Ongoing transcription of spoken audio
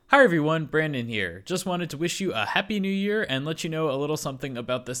Hi everyone, Brandon here. Just wanted to wish you a happy new year and let you know a little something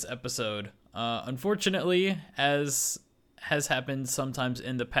about this episode. Unfortunately, as has happened sometimes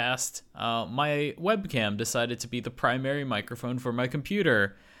in the past, my webcam decided to be the primary microphone for my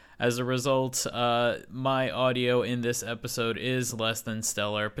computer. As a result, my audio in this episode is less than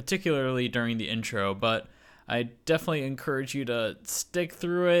stellar, particularly during the intro, but I definitely encourage you to stick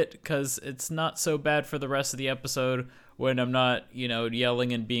through it because it's not so bad for the rest of the episode when I'm not,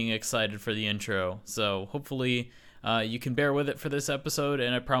 yelling and being excited for the intro. So hopefully you can bear with it for this episode,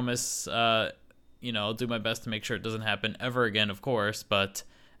 and I promise, I'll do my best to make sure it doesn't happen ever again, of course, but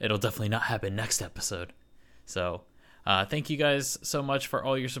it'll definitely not happen next episode. So thank you guys so much for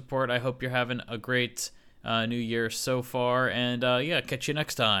all your support. I hope you're having a great new year so far, and catch you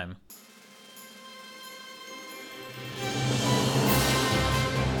next time.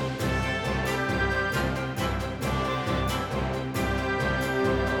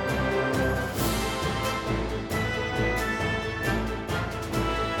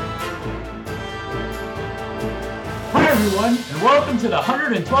 Everyone, and welcome to the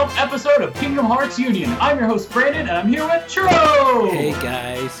 112th episode of Kingdom Hearts Union. I'm your host, Brandon, and I'm here with Churro! Hey,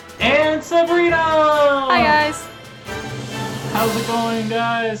 guys. And Sabrina! Hi, guys. How's it going,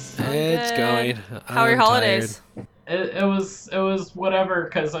 guys? It's going. How are your holidays? It was whatever,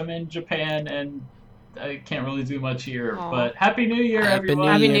 because I'm in Japan, and I can't really do much here. Aww. But Happy New Year, everyone!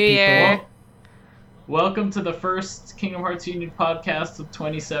 Happy New Year! Welcome to the first Kingdom Hearts Union podcast of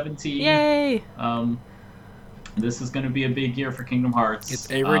 2017. Yay! This is going to be a big year for Kingdom Hearts. It's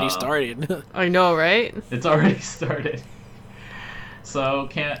already started. I know, right? It's already started. So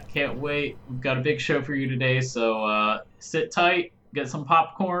can't wait. We've got a big show for you today. So sit tight, get some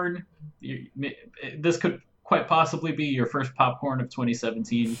popcorn. This could quite possibly be your first popcorn of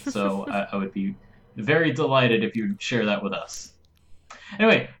 2017. So I would be very delighted if you'd share that with us.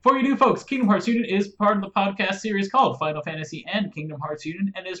 Anyway, for you new folks, Kingdom Hearts Union is part of the podcast series called Final Fantasy and Kingdom Hearts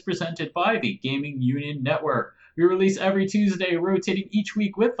Union and is presented by the Gaming Union Network. We release every Tuesday, rotating each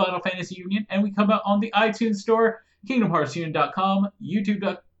week with Final Fantasy Union, and we come out on the iTunes Store, KingdomHeartsUnion.com,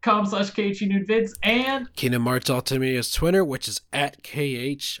 YouTube.com/KHUnionVids, and Kingdom Hearts Ultimania's Twitter, which is at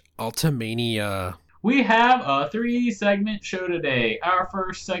KH Ultimania. We have a 3-segment show today. Our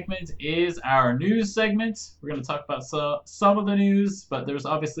first segment is our news segment. We're going to talk about some of the news, but there's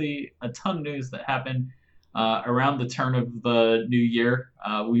obviously a ton of news that happened around the turn of the new year.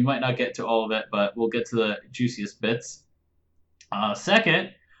 We might not get to all of it, but we'll get to the juiciest bits.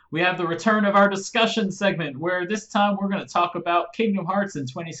 Second, we have the return of our discussion segment, where this time we're going to talk about Kingdom Hearts in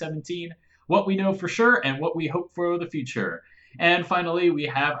 2017, what we know for sure, and what we hope for the future. And finally, we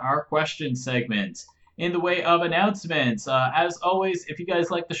have our question segment. In the way of announcements, as always, if you guys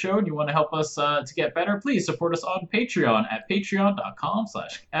like the show and you want to help us to get better, please support us on Patreon at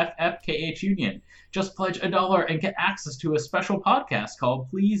patreon.com/FFKHUnion. Just pledge $1 and get access to a special podcast called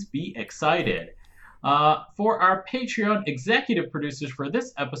Please Be Excited. For our Patreon executive producers for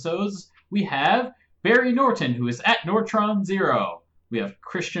this episode, we have Barry Norton, who is at Nortron0. We have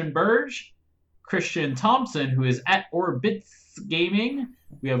Christian Burge, Christian Thompson, who is at Orbits Gaming.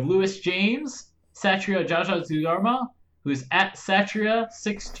 We have Lewis James, Satria Jajazudharma, who is at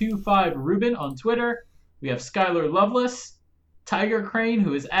Satria625 Ruben on Twitter. We have Skylar Lovelace, Tiger Crane,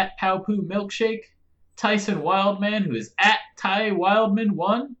 who is at Powpoo Milkshake, Tyson Wildman, who is at Ty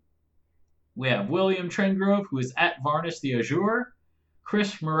Wildman1. We have William Trengrove, who is at Varnish the Azure,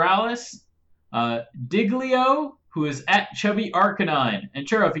 Chris Morales, Diglio, who is at Chubby Arcanine. And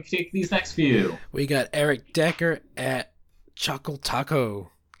Churro, if you could take these next few. We got Eric Decker at Choco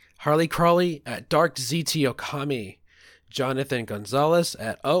Taco, Harley Crawley at Dark ZT Okami, Jonathan Gonzalez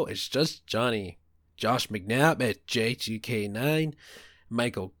at Oh It's Just Johnny, Josh McNabb at J2K9,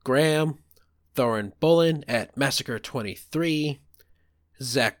 Michael Graham, Thorin Bullen at Massacre 23,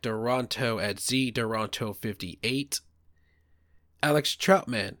 Zach Duranto at Z Duranto 58, Alex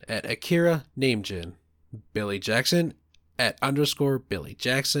Troutman at Akira Namejin, Billy Jackson at _Billy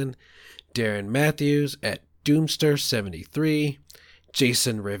Jackson, Darren Matthews at Doomster 73,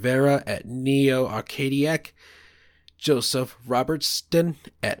 Jason Rivera at Neo Arcadiac, Joseph Robertson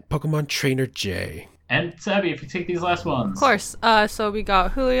at Pokemon Trainer J. And Sabby, if you take these last ones. Of course. So we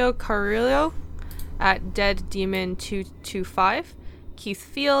got Julio Carrillo at Dead Demon 225, Keith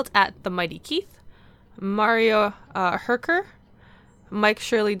Field at The Mighty Keith, Mario Herker, Mike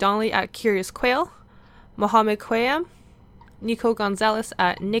Shirley Donnelly at Curious Quail, Mohammed Quayam, Nico Gonzalez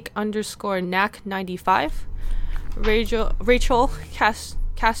at Nick_Knack95, Rachel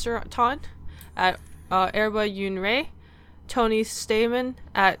Casterton at Erba Yunrei, Tony Stamen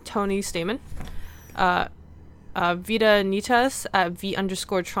at Tony Stamen, Vita Nitas at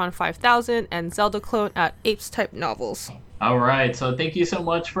V_Tron5000, and Zelda Clone at Apes Type Novels. All right, so thank you so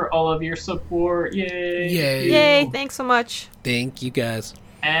much for all of your support. Yay! Yay! Thanks so much. Thank you, guys.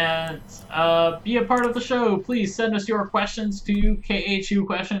 And be a part of the show. Please send us your questions to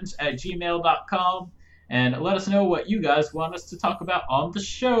khuquestions@gmail.com and let us know what you guys want us to talk about on the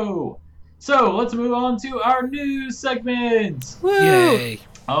show. So let's move on to our news segment. Woo! Yay.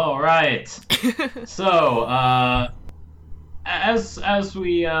 All right. So as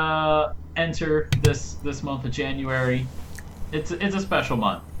we enter this month of January, it's a special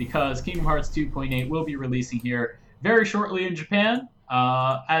month because Kingdom Hearts 2.8 will be releasing here very shortly in Japan.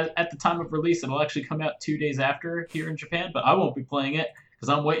 At the time of release, it'll actually come out 2 days after here in Japan, but I won't be playing it because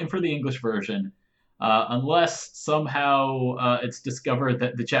I'm waiting for the English version. Unless somehow it's discovered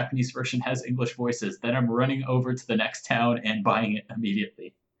that the Japanese version has English voices, then I'm running over to the next town and buying it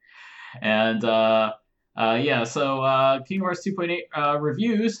immediately. And so Kingdom Hearts 2.8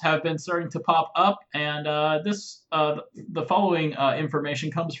 reviews have been starting to pop up, and the following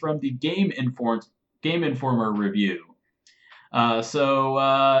information comes from the Game Informer review.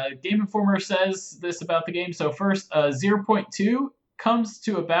 Game Informer says this about the game. So first, 0.2 comes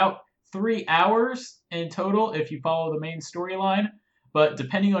to about 3 hours in total if you follow the main storyline, but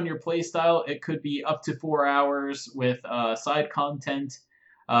depending on your playstyle, it could be up to 4 hours with side content.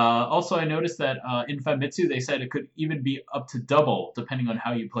 Also, I noticed that in Famitsu, they said it could even be up to double depending on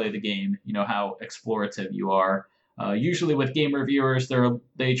how you play the game, how explorative you are. Usually with game reviewers,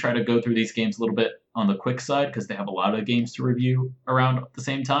 they try to go through these games a little bit on the quick side because they have a lot of games to review around at the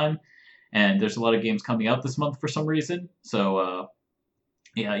same time. And there's a lot of games coming out this month for some reason. So,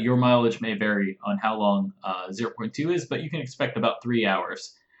 your mileage may vary on how long 0.2 is, but you can expect about 3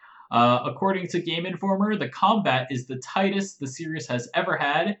 hours. According to Game Informer, the combat is the tightest the series has ever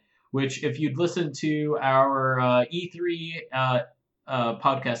had, which if you'd listened to our E3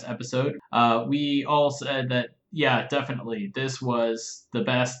 podcast episode, we all said that, yeah, definitely, this was the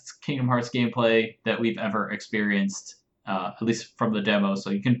best Kingdom Hearts gameplay that we've ever experienced, at least from the demo, so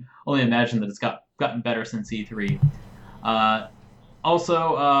you can only imagine that it's gotten better since E3.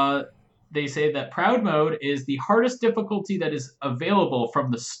 Also, they say that Proud Mode is the hardest difficulty that is available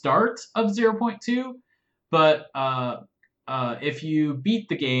from the start of 0.2, but if you beat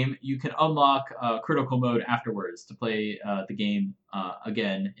the game, you can unlock Critical Mode afterwards to play the game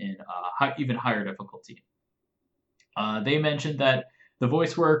again in even higher difficulty. They mentioned that the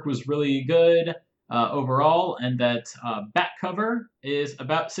voice work was really good overall, and that back cover is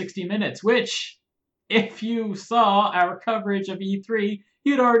about 60 minutes, which, if you saw our coverage of E3,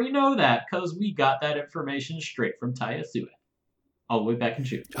 you'd already know that, because we got that information straight from Taya Sue, all the way back in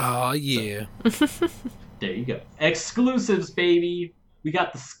June. Oh, yeah. So, there you go. Exclusives, baby. We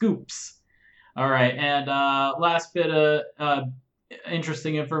got the scoops. All right, and last bit of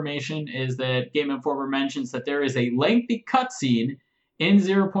interesting information is that Game Informer mentions that there is a lengthy cutscene in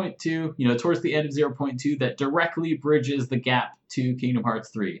 0.2, towards the end of 0.2, that directly bridges the gap to Kingdom Hearts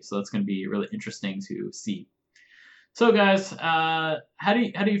 3. So that's going to be really interesting to see. So, guys, how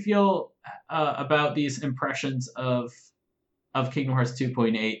do you feel about these impressions of Kingdom Hearts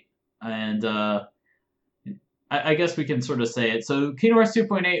 2.8? And I guess we can sort of say it. So, Kingdom Hearts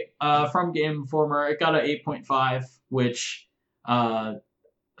 2.8 from Game Informer, it got an 8.5, which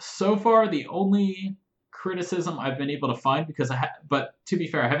so far the only criticism I've been able to find, but to be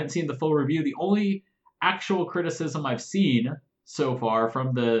fair, I haven't seen the full review. The only actual criticism I've seen so far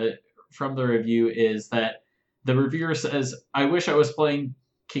from the review is that the reviewer says, "I wish I was playing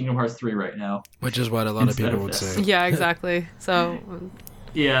Kingdom Hearts 3 right now," which is what a lot of people would say. Yeah, exactly. So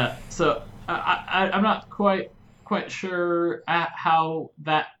yeah, so I'm not quite sure how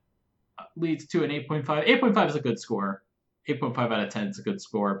that leads to an 8.5. 8.5 is a good score. 8.5 out of 10 is a good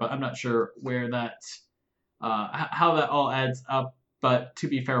score, but I'm not sure where that how that all adds up. But to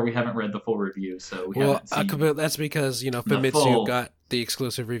be fair, we haven't read the full review, so we haven't seen. That's because Famitsu got the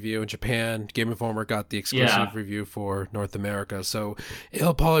exclusive review in Japan. Game Informer got the exclusive review for North America, so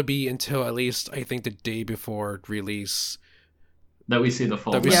it'll probably be until at least I think the day before release that we see the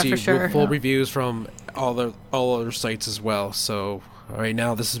full. For sure. Full reviews from all other sites as well. So right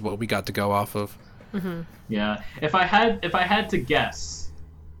now, this is what we got to go off of. Mm-hmm. Yeah, if I had to guess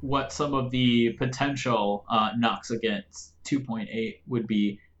what some of the potential knocks against 2.8 would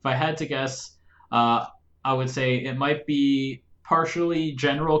be, if I had to guess, I would say it might be partially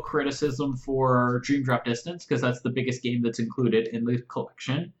general criticism for Dream Drop Distance, because that's the biggest game that's included in the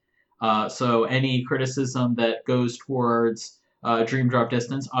collection. So any criticism that goes towards Dream Drop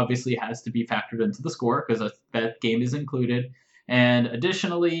Distance obviously has to be factored into the score, because that game is included. And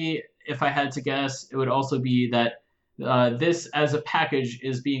additionally, if I had to guess, it would also be that this as a package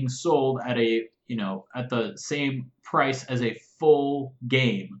is being sold at at the same price as a full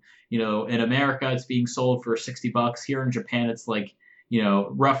game. In America, it's being sold for $60. Here in Japan, it's like,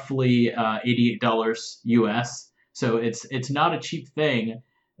 roughly $88 US. So it's not a cheap thing,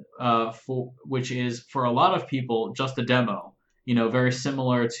 which is for a lot of people just a demo. Very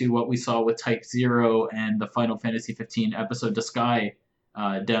similar to what we saw with Type Zero and the Final Fantasy 15 Episode to Sky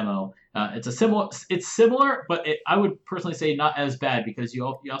demo. It's similar, but I would personally say not as bad, because you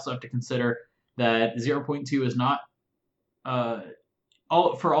also have to consider that 0.2 is not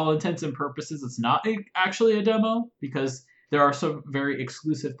for all intents and purposes, it's not actually a demo, because there are some very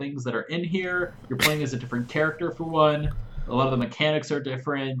exclusive things that are in here. You're playing as a different character for one. A lot of the mechanics are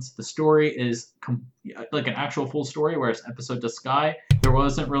different. The story is like an actual full story, whereas Episode to Sky, there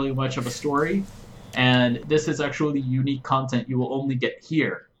wasn't really much of a story. And this is actually unique content you will only get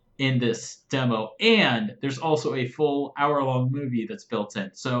here in this demo. And there's also a full hour-long movie that's built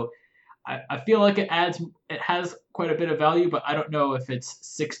in. So I feel like it has quite a bit of value, but I don't know if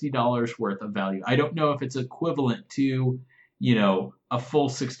it's $60 worth of value. I don't know if it's equivalent to, a full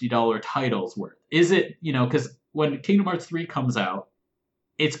 $60 title's worth. Is it, because when Kingdom Hearts 3 comes out,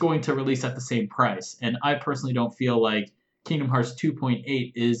 it's going to release at the same price. And I personally don't feel like Kingdom Hearts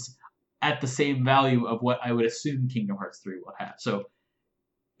 2.8 is at the same value of what I would assume Kingdom Hearts 3 will have. So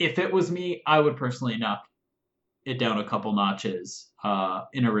if it was me, I would personally knock it down a couple notches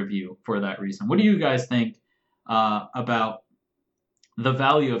in a review for that reason. What do you guys think about the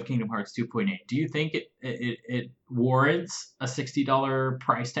value of Kingdom Hearts 2.8? Do you think it warrants a $60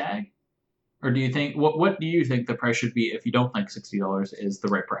 price tag? Or do you think what do you think the price should be if you don't think $60 is the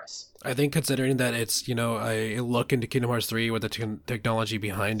right price? I think considering that it's, a look into Kingdom Hearts 3 with the technology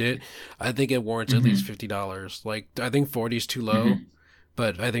behind it, I think it warrants at least $50. Like, I think 40 is too low,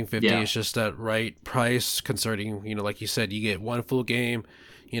 but I think 50 is just that right price, concerning, like you said, you get one full game,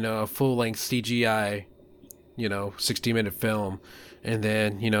 a full-length CGI, 60-minute film, and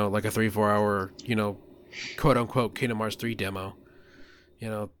then, like a 3-4 hour, quote-unquote Kingdom Hearts 3 demo.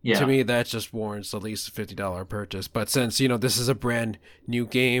 To me, that just warrants at least a $50 purchase. But since, this is a brand new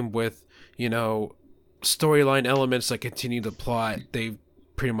game with, storyline elements that continue the plot, they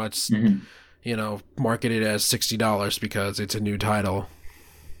pretty much, market it as $60 because it's a new title.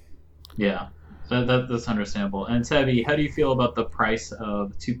 Yeah, so that's understandable. And Sebi, how do you feel about the price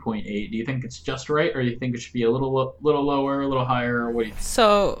of 2.8? Do you think it's just right, or do you think it should be a little lower, a little higher? What do you think?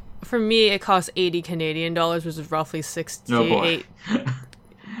 So for me, it costs 80 Canadian dollars, which is roughly 68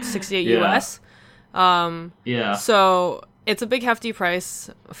 US. Yeah. So it's a big hefty price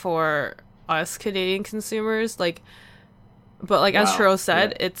for us Canadian consumers. But as Churro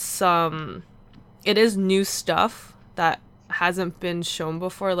said, it's it is new stuff that hasn't been shown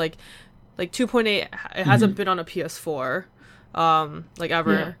before. Like 2.8, it hasn't been on a PS4 ever.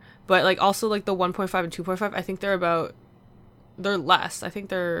 Yeah. But also the 1.5 and 2.5, I think they're less. I think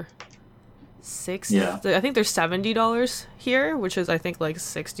they're I think they're $70 here, which is I think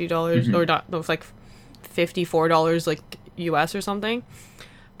 $60 or not, no, it's $54 US or something.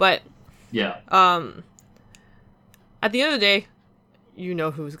 But at the end of the day,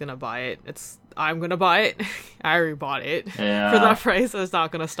 who's gonna buy it. I'm gonna buy it. I already bought it for that price, so it's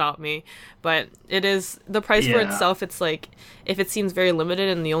not gonna stop me. But it is the price for itself. It's if it seems very limited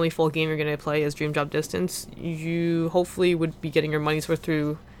and the only full game you're gonna play is Dream Drop Distance, you hopefully would be getting your money's worth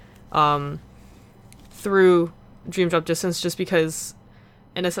through Dream Drop Distance, just because,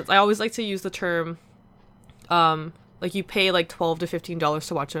 in a sense, I always like to use the term, you pay $12 to $15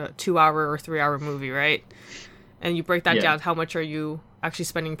 to watch a 2-hour or 3-hour movie, right? And you break that down, how much are you actually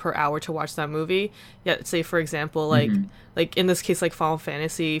spending per hour to watch that movie? Say for example, in this case, Final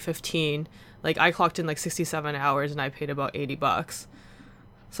Fantasy 15, I clocked in 67 hours and I paid about $80.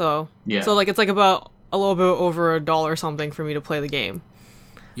 So it's about a little bit over $1 something for me to play the game.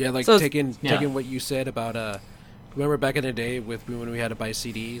 Yeah, taking what you said about remember back in the day when we had to buy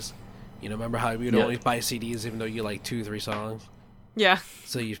CDs? Remember how we would only buy CDs even though you like 2-3 songs? Yeah.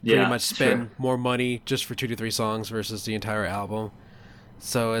 So you pretty much spend more money just for 2 to 3 songs versus the entire album.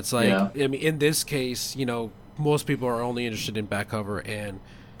 So it's I mean, in this case, most people are only interested in back cover and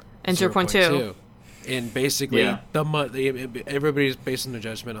 0.2. And basically, everybody's basing their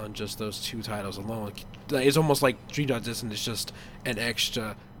judgment on just those 2 titles alone. It's almost like Dream Drop Distance is just an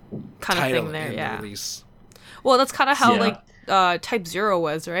extra kind of title thing there, in the release. Well, that's kind of how Type Zero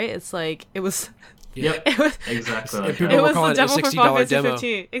was, right? It's it was. Yep. It was exactly. It was the demo for Final Fantasy demo.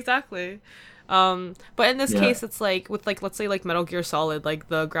 15. Exactly. But in this case, it's with let's say Metal Gear Solid,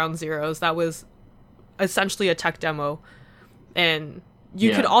 the Ground Zeroes, that was essentially a tech demo, and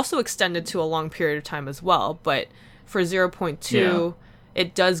you could also extend it to a long period of time as well, but for 0.2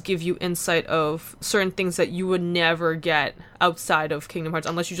 it does give you insight of certain things that you would never get outside of Kingdom Hearts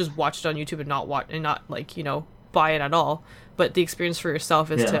unless you just watch it on YouTube and not like, you know, buy it at all. But the experience for yourself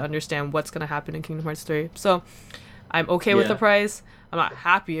is to understand what's going to happen in Kingdom Hearts 3. So I'm okay with the price. I'm not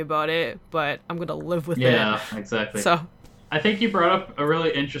happy about it, but I'm going to live with it. Yeah, exactly. So I think you brought up a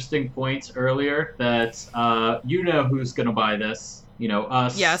really interesting point earlier that you know who's going to buy this. You know,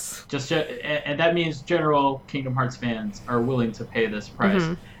 us. Yes. And that means general Kingdom Hearts fans are willing to pay this price.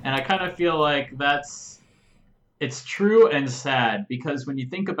 Mm-hmm. And I kind of feel like it's true and sad, because when you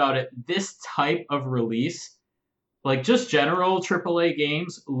think about it, this type of release, like just general AAA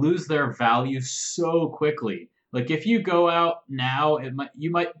games, lose their value so quickly. Like if you go out now, you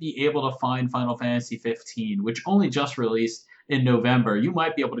might be able to find Final Fantasy 15, which only just released in November. You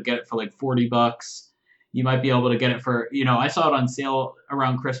might be able to get it for like $40. You might be able to get it for, you know, I saw it on sale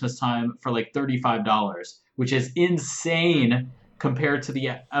around Christmas time for like $35, which is insane compared to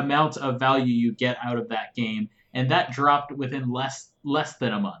the amount of value you get out of that game. And that dropped within less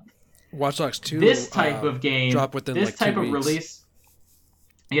than a month. Watch Dogs 2. This type of game, dropped within this like type 2 of weeks. release,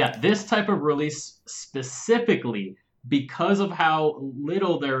 this type of release specifically, because of how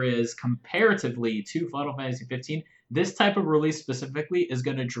little there is comparatively to Final Fantasy 15, this type of release specifically is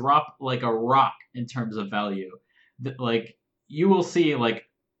going to drop like a rock in terms of value. Like you will see, like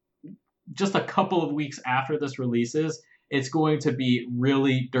just a couple of weeks after this releases, it's going to be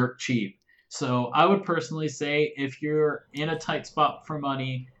really dirt cheap. So I would personally say if you're in a tight spot for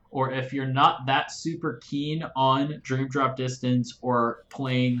money, or if you're not that super keen on Dream Drop Distance or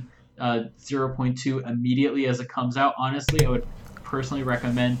playing 0.2 immediately as it comes out, honestly, I would personally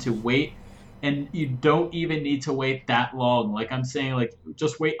recommend to wait. And you don't even need to wait that long. Like I'm saying, like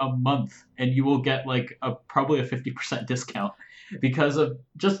just wait a month and you will get like probably a 50% discount, because of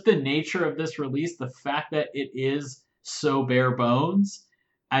just the nature of this release, the fact that it is so bare bones.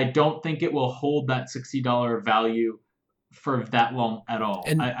 I don't think it will hold that $60 value for that long at all.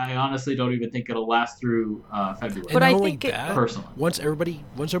 And I honestly don't even think it'll last through February. But I not only think it- that, personally, once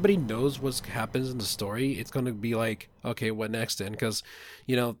everybody knows what happens in the story, it's going to be like, okay, what next then? Because,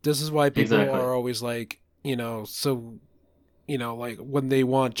 you know, this is why people are always like, you know, so, you know, like when they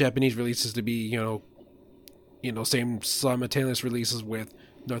want Japanese releases to be, you know, same simultaneous releases with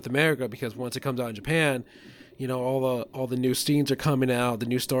North America, because once it comes out in Japan, you know, all the new scenes are coming out, the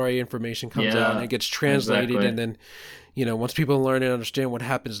new story information comes out, and it gets translated, and then, you know, once people learn and understand what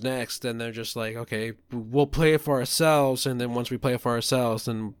happens next, then they're just like, okay, we'll play it for ourselves, and then once we play it for ourselves,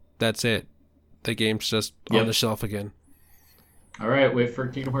 then that's it. The game's just on the shelf again. All right, wait for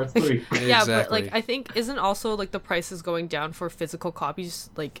Kingdom Hearts 3. Yeah, but like I think isn't also like the prices going down for physical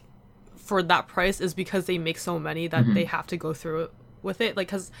copies, like for that price, is because they make so many that they have to go through it with it.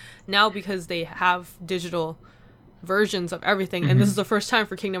 Like because they have digital versions of everything, and this is the first time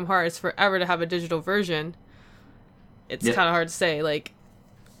for Kingdom Hearts forever to have a digital version. It's kind of hard to say. Like,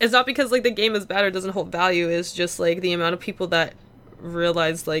 it's not because like the game is bad or doesn't hold value. It's just like the amount of people that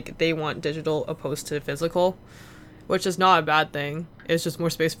realize like they want digital opposed to physical, which is not a bad thing. It's just more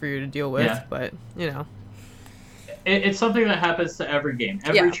space for you to deal with. But you know, it's something that happens to every game.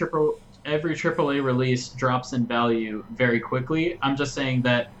 Every AAA release drops in value very quickly. I'm just saying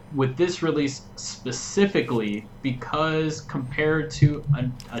that with this release specifically, because compared to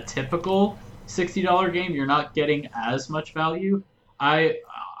a typical $60 game, you're not getting as much value. I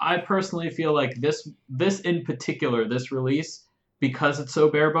personally feel like this in particular, this release, because it's so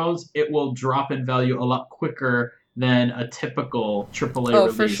bare bones, it will drop in value a lot quicker than a typical AAA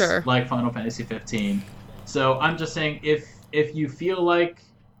release for sure. like Final Fantasy 15. So I'm just saying, if you feel like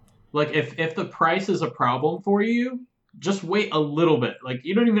if the price is a problem for you, just wait a little bit. Like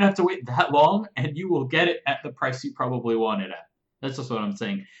you don't even have to wait that long, and you will get it at the price you probably want it at. That's just what I'm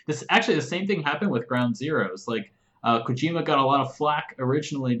saying. This actually, the same thing happened with Ground Zeroes. Like Kojima got a lot of flack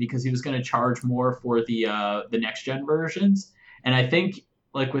originally because he was going to charge more for the next gen versions, and I think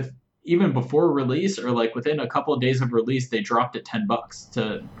like with even before release or like within a couple of days of release, they dropped it $10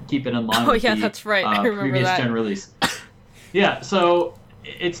 to keep it in line. Oh with yeah, the, that's right. I remember previous that. gen release. Yeah, so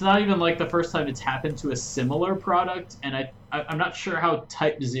it's not even like the first time it's happened to a similar product, and I'm not sure how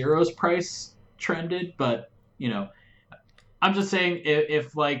Type Zero's price trended, but you know. I'm just saying,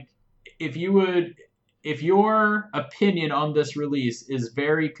 if your opinion on this release is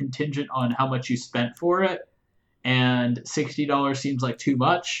very contingent on how much you spent for it, and $60 seems like too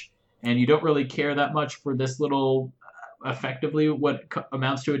much, and you don't really care that much for this little, effectively what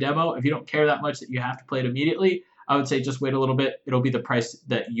amounts to a demo, if you don't care that much that you have to play it immediately, I would say just wait a little bit. It'll be the price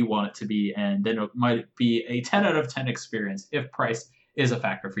that you want it to be, and then it might be a 10 out of 10 experience if price is a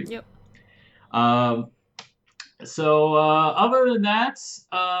factor for you. Yep. So other than that,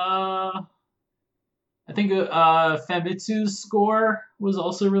 I think Famitsu's score was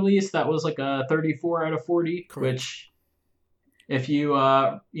also released. That was like a 34 out of 40, Correct. which if you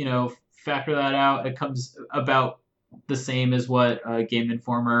factor that out, it comes about the same as what Game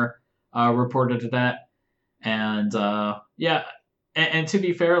Informer reported to that. And and to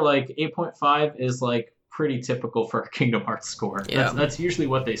be fair, like 8.5 is like pretty typical for a Kingdom Hearts score. Yeah. That's usually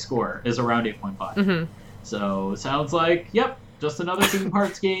what they score, is around 8.5. Mm-hmm. So sounds like, yep, just another Kingdom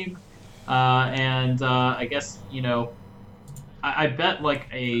Hearts game. I guess, I bet like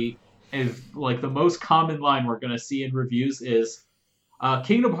like the most common line we're going to see in reviews is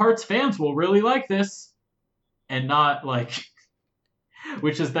Kingdom Hearts fans will really like this, and not like,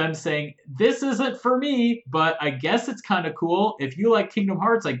 which is them saying, this isn't for me, but I guess it's kind of cool. If you like Kingdom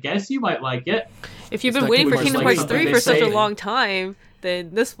Hearts, I guess you might like it. If you've It's been not waiting for Kingdom Kingdom Hearts Hearts like 3 something for they such a say. long time, then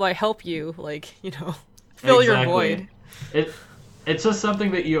this might help you, fill your Exactly. void. It's just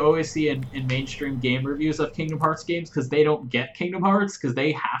something that you always see in mainstream game reviews of Kingdom Hearts games, because they don't get Kingdom Hearts because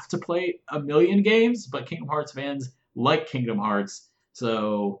they have to play a million games, but Kingdom Hearts fans like Kingdom Hearts,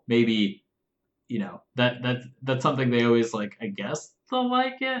 so maybe that's something they always like. I guess they'll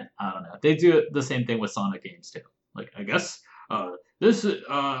like it. I don't know. They do the same thing with Sonic games too. Like, I guess this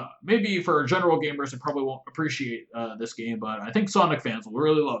maybe for general gamers they probably won't appreciate this game, but I think Sonic fans will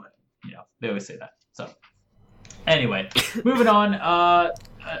really love it. They always say that. So. Anyway, moving on.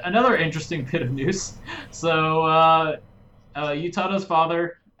 Another interesting bit of news. So, Utada's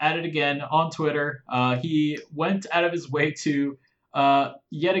father, at it again on Twitter. He went out of his way to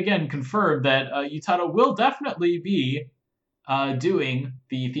yet again confirm that Utada will definitely be doing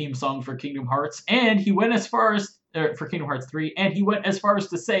the theme song for Kingdom Hearts, and he went as far as for Kingdom Hearts 3, and he went as far as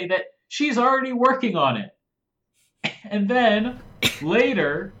to say that she's already working on it. And then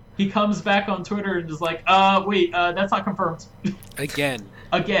later, he comes back on Twitter and is like, wait, that's not confirmed. Again.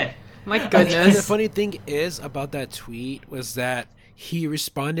 My And the goodness. funny thing is about that tweet was that he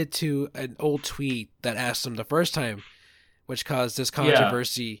responded to an old tweet that asked him the first time, which caused this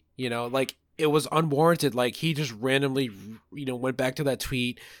controversy. Like, it was unwarranted. Like, he just randomly, went back to that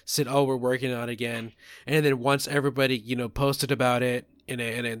tweet, said, "Oh, we're working on it again." And then once everybody, posted about it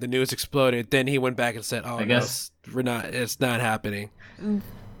and the news exploded, then he went back and said, "Oh, I guess we're not. It's not happening."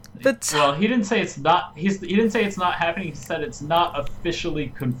 Well, he didn't say it's not. He didn't say it's not happening. He said it's not officially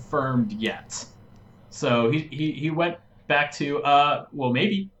confirmed yet. So he went back to well,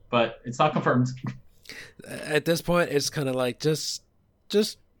 maybe, but it's not confirmed. At this point, it's kind of like just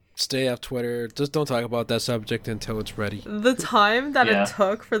stay off Twitter. Just don't talk about that subject until it's ready. The time that Yeah. it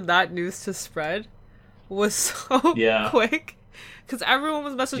took for that news to spread was so Yeah. quick. Because everyone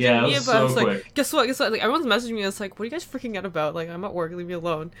was messaging Yeah, it me was about it. I was so like, quick. guess what? Like, everyone's messaging me. It's like, what are you guys freaking out about? Like, I'm at work. Leave me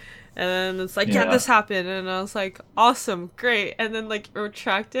alone. And then it's like, yeah, Yeah. this happened. And I was like, awesome. Great. And then, like,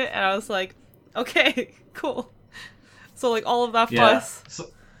 retract it. And I was like, okay, cool. So, like, all of that fuss. So,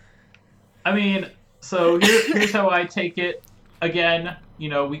 I mean, so here's how I take it. Again,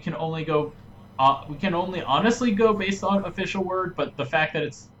 we can only honestly go based on official word, but the fact that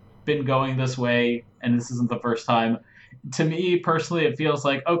it's been going this way and this isn't the first time, to me personally, it feels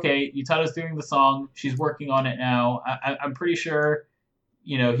like, okay, Utada's doing the song, she's working on it now. I'm pretty sure,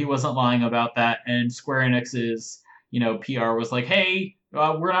 he wasn't lying about that, and Square Enix's, PR was like, hey,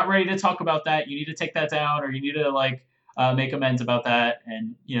 we're not ready to talk about that. You need to take that down, or you need to make amends about that,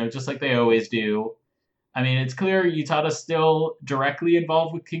 and just like they always do. I mean, it's clear Utada's still directly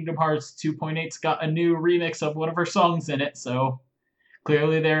involved with Kingdom Hearts 2.8's got a new remix of one of her songs in it, so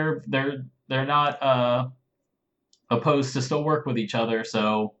clearly they're not opposed to still work with each other.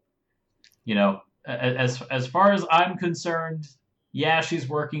 So, as far as I'm concerned, yeah, she's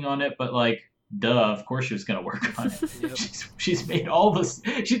working on it, but like, duh, of course she was gonna work on it. Yep. She's made all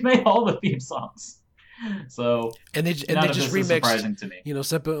the theme songs. So And they none of just this is remixed, surprising to me.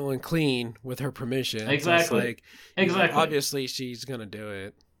 Simple and Clean with her permission. So it's Exactly. like, Exactly. obviously, she's gonna do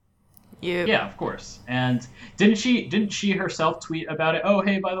it. Yeah, of course. And didn't she herself tweet about it? Oh,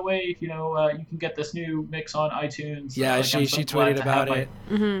 hey, by the way, you can get this new mix on iTunes. Yeah, Like, she I'm so glad tweeted to about have it.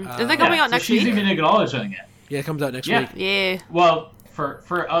 Mm-hmm. Is that coming out so next she's week? even acknowledging it. Yeah, it comes out next Yeah. week. Yeah. Well,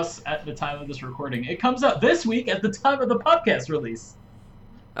 for us at the time of this recording, it comes out this week at the time of the podcast release.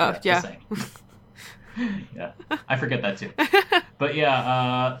 Oh, just yeah. saying. Yeah, I forget that too. But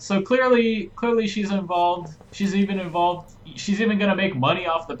yeah, so clearly she's involved. She's even gonna make money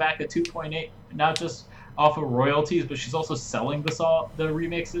off the back of 2.8, not just off of royalties, but she's also selling the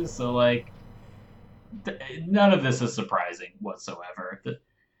remixes. So like, none of this is surprising whatsoever.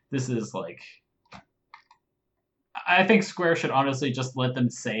 This is like, I think Square should honestly just let them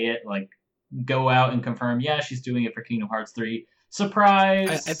say it, like go out and confirm, yeah, she's doing it for Kingdom Hearts 3.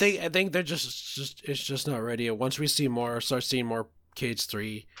 Surprise! I think they're just it's just not ready. Once we start seeing more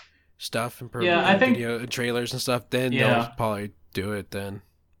KH3 stuff and I think video and trailers and stuff, then Yeah. they'll probably do it then.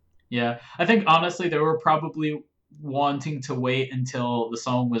 Yeah, I think honestly they were probably wanting to wait until the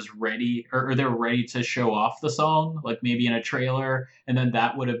song was ready, or they were ready to show off the song, like maybe in a trailer, and then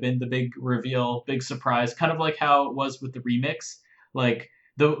that would have been the big reveal, big surprise, kind of like how it was with the remix. Like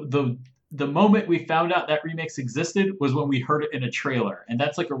the moment we found out that remix existed was when we heard it in a trailer, and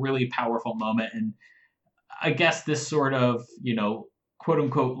that's like a really powerful moment. And I guess this sort of, quote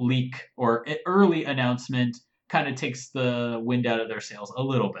unquote leak or early announcement kind of takes the wind out of their sails a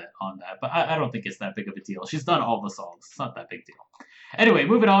little bit on that. But I don't think it's that big of a deal. She's done all the songs. It's not that big deal. Anyway,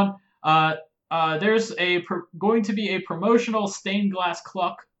 moving on. There's going to be a promotional stained glass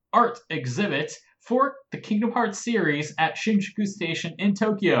clock art exhibit for the Kingdom Hearts series at Shinjuku Station in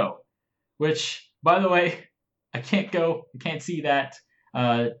Tokyo. Which, by the way, I can't go. I can't see that.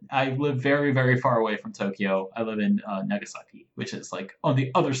 I live very, very far away from Tokyo. I live in Nagasaki, which is like on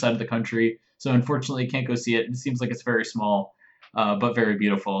the other side of the country. So unfortunately, can't go see it. It seems like it's very small, but very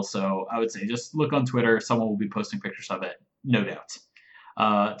beautiful. So I would say just look on Twitter. Someone will be posting pictures of it, no doubt.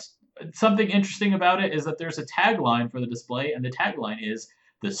 Something interesting about it is that there's a tagline for the display, and the tagline is,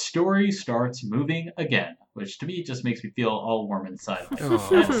 "The story starts moving again," which to me just makes me feel all warm inside.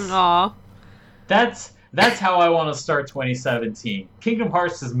 Aww. That's how I want to start 2017. Kingdom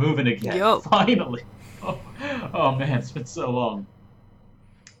Hearts is moving again. Yup. Finally. Oh man, it's been so long.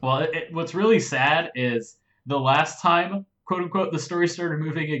 Well, what's really sad is the last time, quote unquote, the story started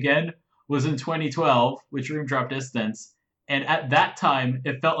moving again was in 2012 with Dream Drop Distance. And at that time,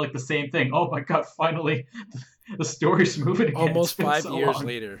 it felt like the same thing. Oh my god, finally, the story's moving again. Almost 5 so years long.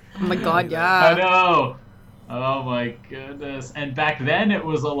 later. Oh my god, I yeah. know. Oh my goodness. And back then it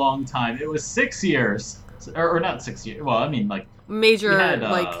was a long time. It was 6 years. Or not 6 years. Well, I mean, like, Major, we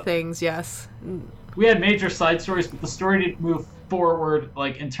had, things, yes. we had major side stories, but the story didn't move forward,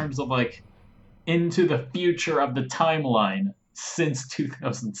 like, in terms of, like, into the future of the timeline since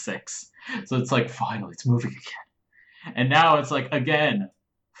 2006. So it's like, finally, it's moving again. And now it's like, again,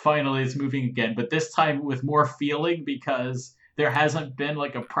 finally it's moving again. But this time with more feeling, because there hasn't been,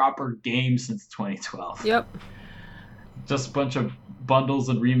 like, a proper game since 2012. Yep. Just a bunch of bundles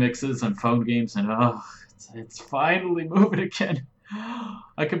and remixes and phone games, and it's finally moving again.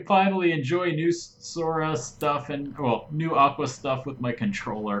 I can finally enjoy new Sora stuff and, well, new Aqua stuff with my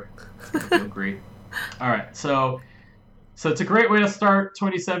controller. I feel great. All right, so it's a great way to start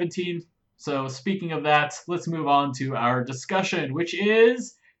 2017. So speaking of that, let's move on to our discussion, which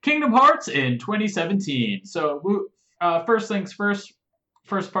is Kingdom Hearts in 2017. So first things first.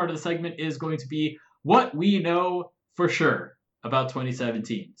 First part of the segment is going to be what we know for sure about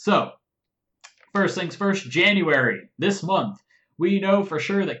 2017. So, first things first, January, this month, we know for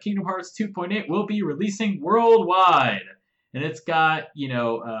sure that Kingdom Hearts 2.8 will be releasing worldwide. And it's got,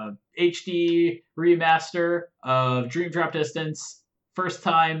 HD remaster of Dream Drop Distance. First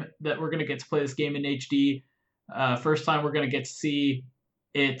time that we're going to get to play this game in HD. First time we're going to get to see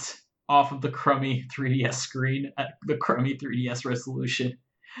it off of the crummy 3DS screen at the crummy 3DS resolution.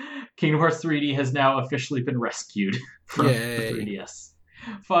 Kingdom Hearts 3D has now officially been rescued from the 3DS.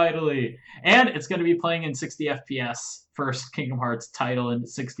 Finally. And it's going to be playing in 60 FPS. First Kingdom Hearts title in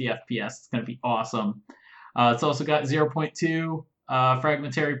 60 FPS. It's going to be awesome. It's also got 0.2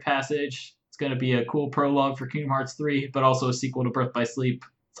 Fragmentary Passage. It's going to be a cool prologue for Kingdom Hearts 3, but also a sequel to Birth by Sleep.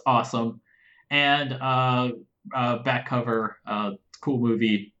 It's awesome. And back cover, cool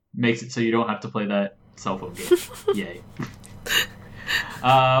movie. Makes it so you don't have to play that cell phone game. Yay.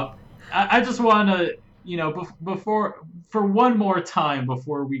 I just want to, for one more time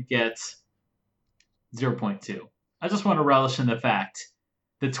before we get 0.2, I just want to relish in the fact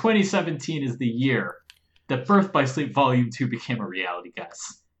that 2017 is the year that Birth by Sleep Volume 2 became a reality,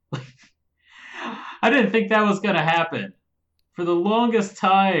 guys. I didn't think that was going to happen. For the longest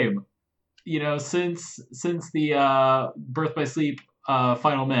time, since the Birth by Sleep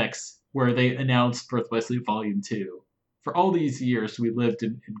Final Mix, where they announced Birth by Sleep Volume 2, for all these years, we lived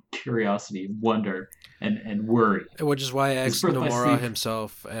in curiosity, wonder, and worry. Which is why I asked Nomura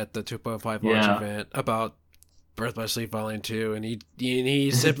himself at the 2.5 launch event about Birth by Sleep Volume 2, and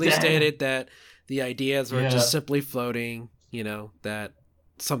he simply stated that the ideas were just simply floating, that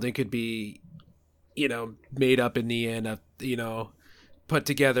something could be, made up in the end, put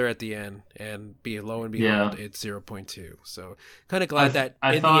together at the end, and lo and behold, it's 0.2. So kind of glad that the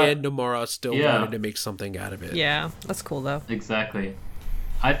end, Nomura still wanted to make something out of it. Yeah, that's cool though. Exactly.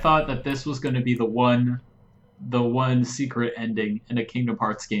 I thought that this was going to be the one the one secret ending in a Kingdom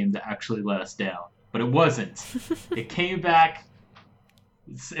Hearts game to actually let us down. But it wasn't. It came back.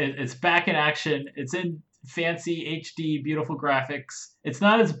 It's back in action. It's in fancy HD, beautiful graphics. It's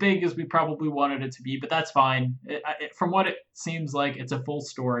not as big as we probably wanted it to be, but that's fine. From what it seems like, it's a full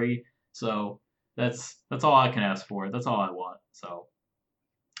story. So that's all I can ask for. That's all I want. So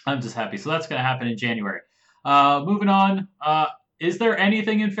I'm just happy. So that's going to happen in January. Moving on. Is there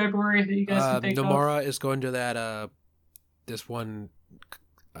anything in February that you guys can think Nomura of? is going to that this one.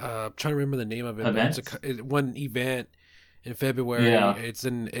 I'm trying to remember the name of it. Event? It's one event in February. Yeah. It's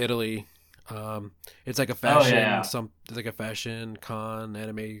in Italy. It's like a fashion it's like a fashion con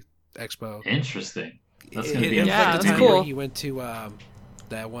anime expo. Interesting. That's going to be It was Yeah, like the that's time cool. where he went to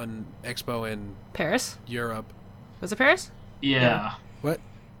that one expo in Paris? Europe. Was it Paris? Yeah. What?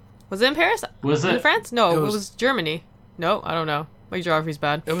 Was it in Paris? Was In it? France? No, It it was- was Germany. No, I don't know. My geography's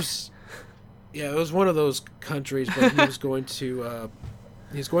bad. It was, yeah, it was one of those countries, but he was going to,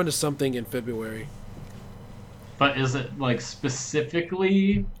 he's going to something in February. But is it like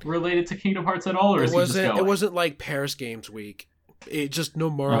specifically related to Kingdom Hearts at all, or is he just going? It wasn't like Paris Games Week. It just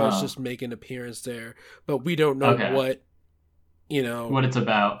Nomura is Uh-huh. just making an appearance there, but we don't know Okay. what, what it's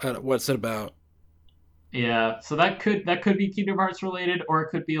about. what's it about. Yeah, so that could be Kingdom Hearts related, or it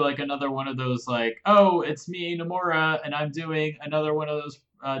could be like another one of those like, oh, it's me, Nomura, and I'm doing another one of those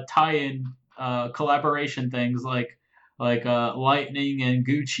tie-in collaboration things like Lightning and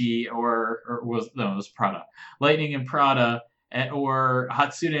Gucci, or it was Prada, Lightning and Prada, or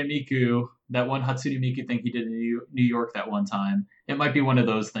Hatsune Miku, that one Hatsune Miku thing he did in New York that one time. It might be one of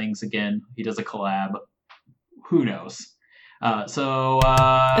those things again. He does a collab. Who knows? It's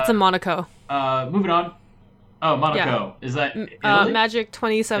in Monaco. Moving on. Oh, Monaco. Is that Italy? Magic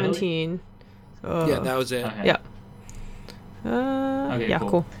 2017. Yeah, that was it. Okay. Yeah. Okay, yeah,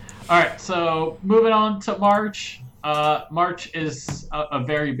 cool. All right, so moving on to March. March is a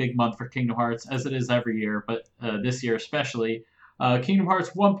very big month for Kingdom Hearts, as it is every year, but this year especially. Kingdom Hearts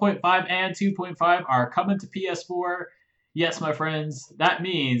 1.5 and 2.5 are coming to PS4. Yes, my friends, that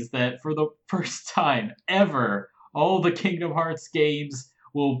means that for the first time ever, all the Kingdom Hearts games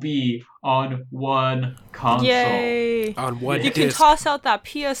will be on one console. Yay! On one You can disc. toss out that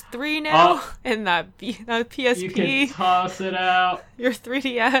PS3 now and that PSP, You can toss it out. your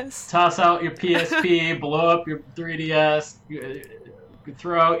 3DS. Toss out your PSP, blow up your 3DS,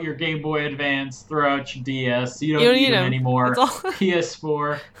 throw out your Game Boy Advance, throw out your DS. You don't need them anymore. It's all-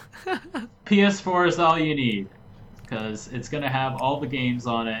 PS4. PS4 is all you need, because it's going to have all the games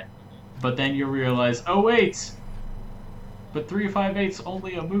on it. But then you realize, oh wait, but 358's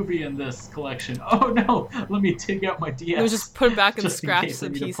only a movie in this collection. Oh no, let me dig out my DS. It was just put it back and just in scratch case the I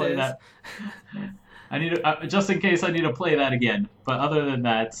need to play pieces. that. I need to, just in case I need to play that again. But other than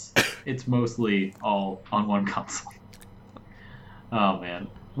that, it's mostly all on one console. Oh man,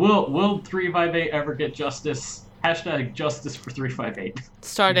 will 358 ever get justice? Hashtag justice for 358.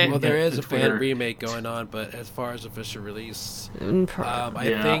 Start it. Well, there is the a fan Twitter. remake going on, but as far as official release, I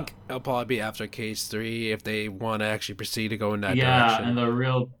Yeah. think it'll probably be after Case 3 if they want to actually proceed to go in that Yeah, direction. in the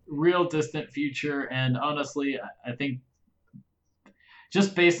real distant future. And honestly, I think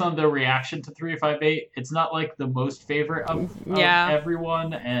just based on the reaction to 358, it's not like the most favorite of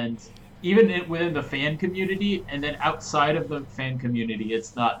everyone, and even within the fan community, and then outside of the fan community,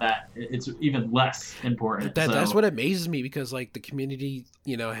 it's not that. It's even less important. That's what amazes me, because like the community,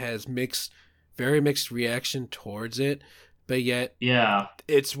 has very mixed reaction towards it, but yet Yeah,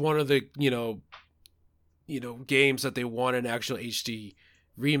 it's one of the games that they want an actual HD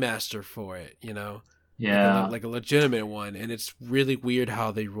remaster for it. yeah. like a legitimate one, and it's really weird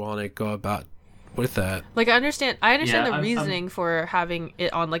how they want to go about with that. Like I understand Yeah, the I'm- reasoning for having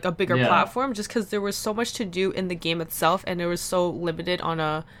it on like a bigger Yeah. platform, just because there was so much to do in the game itself, and it was so limited on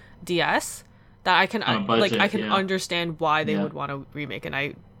a DS that I can On a budget, I can yeah. understand why they Yeah. would want to remake.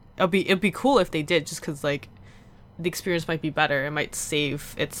 And it'd be cool if they did, just because like the experience might be better. It might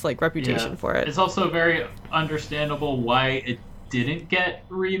save its like reputation Yeah. for it. It's also very understandable why it didn't get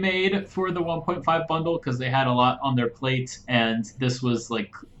remade for the 1.5 bundle, because they had a lot on their plate, and this was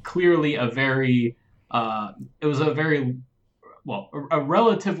like clearly a very it was a very a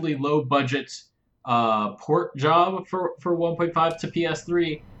relatively low budget port job for 1.5 to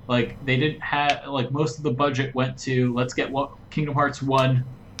PS3. Like they didn't have, like, most of the budget went to, let's get Kingdom Hearts 1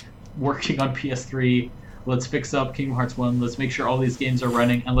 working on PS3. Let's fix up Kingdom Hearts 1. Let's make sure all these games are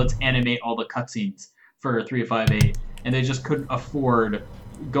running, and let's animate all the cutscenes for 358. And they just couldn't afford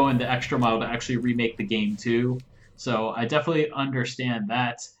going the extra mile to actually remake the game too. So I definitely understand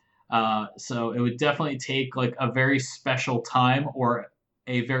that. So it would definitely take like a very special time, or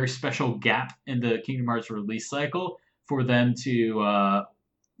a very special gap in the Kingdom Hearts release cycle for them to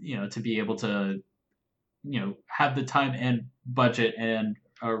to be able to have the time and budget and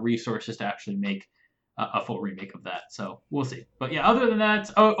resources to actually make a full remake of that. So we'll see. But yeah, other than that,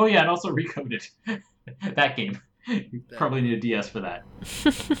 oh yeah, and also Recoded that game. You probably need a DS for that.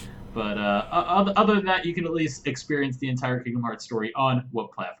 But other than that, you can at least experience the entire Kingdom Hearts story on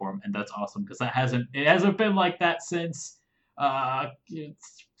what platform, and that's awesome because it hasn't been like that since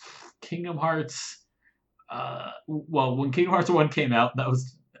Kingdom Hearts. Well, when Kingdom Hearts 1 came out,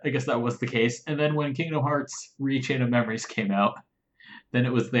 I guess that was the case, and then when Kingdom Hearts Re-Chain of Memories came out, then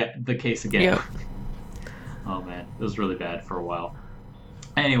it was the case again. Yep. Oh man, it was really bad for a while.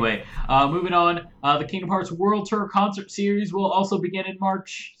 Anyway, moving on, the Kingdom Hearts World Tour concert series will also begin in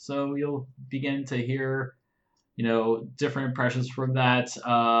March, so you'll begin to hear, different impressions from that.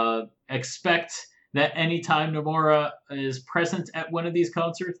 Expect that anytime Nomura is present at one of these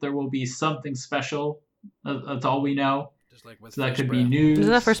concerts, there will be something special. That's all we know. Just like with so that First could Breath. be news.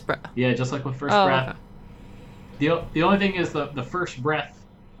 Isn't that First Breath? Yeah, just like with First Oh, Breath. okay. The only thing is the First Breath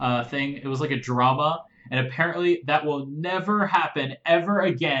thing. It was like a drama. And apparently that will never happen ever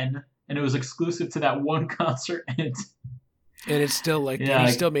again. And it was exclusive to that one concert. And it's still he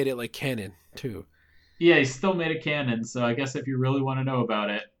still made it like canon too. Yeah, he still made it canon. So I guess if you really want to know about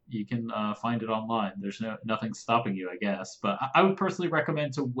it, you can find it online. There's nothing stopping you, I guess. But I would personally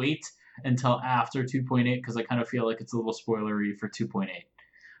recommend to wait until after 2.8 because I kind of feel like it's a little spoilery for 2.8.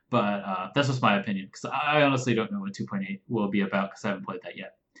 But that's just my opinion because I honestly don't know what 2.8 will be about because I haven't played that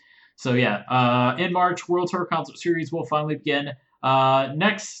yet. So yeah, in March, World Tour Concert Series will finally begin.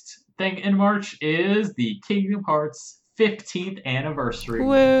 Next thing in March is the Kingdom Hearts 15th anniversary.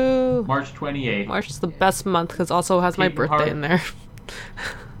 Woo! March 28th. March is the best month because it also has my Kingdom birthday in there.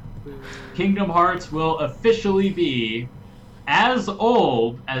 Kingdom Hearts will officially be as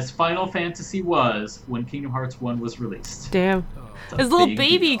old as Final Fantasy was when Kingdom Hearts 1 was released. Damn. It's a His little big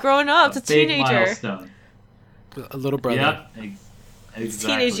baby deal. growing up. It's a big teenager. milestone. A little brother. Yep.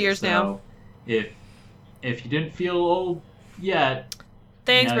 Exactly. Teenage years so now. If you didn't feel old yet,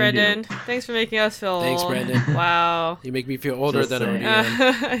 Thanks, now you do. Brendan. Thanks for making us feel Thanks, old. Brendan. Wow. You make me feel older Just than I saying.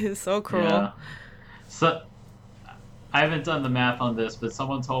 already am. It's so cruel. Yeah. So I haven't done the math on this, but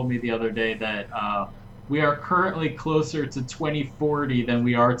someone told me the other day that we are currently closer to 2040 than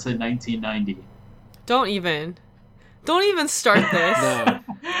we are to 1990. Don't even start this.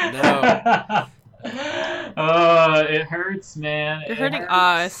 No. It hurts, man. You're It hurting hurts.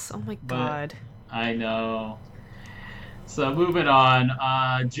 us. Oh my But- god. I know. So moving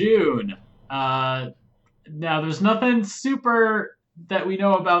on, June. Now there's nothing super that we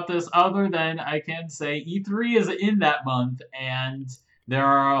know about this other than I can say E3 is in that month, and there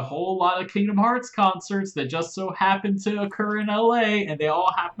are a whole lot of Kingdom Hearts concerts that just so happen to occur in LA, and they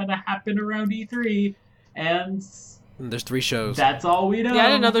all happen to happen around E3, and There's 3 shows. that's all we know. They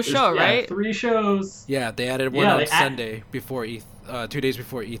had another show, Yeah, right? 3 shows. Yeah, they added one Yeah, on they Sunday before 2 days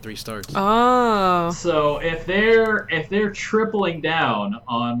before E3 starts. Oh. So if they're tripling down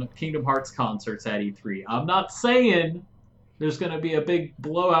on Kingdom Hearts concerts at E3, I'm not saying there's going to be a big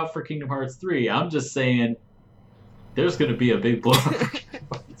blowout for Kingdom Hearts 3. I'm just saying there's going to be a big blowout for Kingdom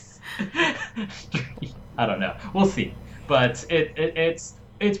Hearts 3. I don't know. We'll see. But it's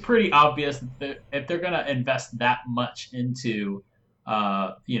pretty obvious that if they're going to invest that much into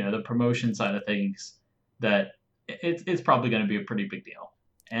the promotion side of things, that it's probably going to be a pretty big deal.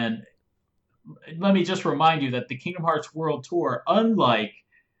 And let me just remind you that the Kingdom Hearts World Tour, unlike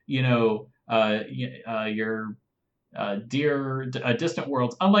your Distant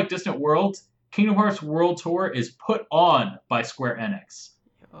Worlds, Kingdom Hearts World Tour is put on by Square Enix.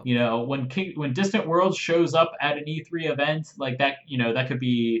 When Distant Worlds shows up at an E3 event like that,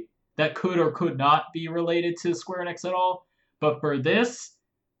 that could or could not be related to Square Enix at all. But for this,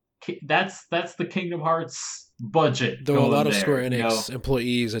 that's the Kingdom Hearts budget. Though a going lot of there, Square Enix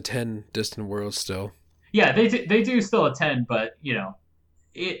employees attend Distant Worlds still. Yeah, they do still attend, but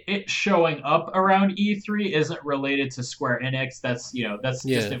it showing up around E3 isn't related to Square Enix. That's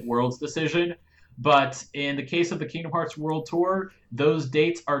Distant Worlds' decision. But in the case of the Kingdom Hearts World Tour, those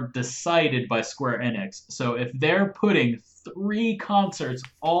dates are decided by Square Enix. So if they're putting 3 concerts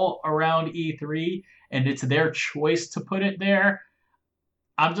all around E3 and it's their choice to put it there,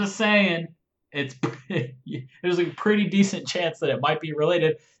 I'm just saying there's a pretty decent chance that it might be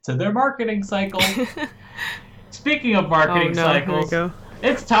related to their marketing cycle. Speaking of marketing cycles, Here we go.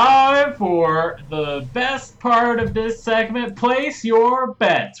 it's time for the best part of this segment. Place your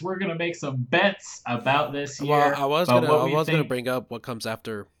bets. We're gonna make some bets about this year. Well, I was about gonna what we gonna think. bring up what comes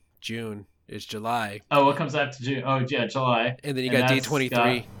after June is July. Oh, what comes after June? Oh, yeah, July. And then you And got that's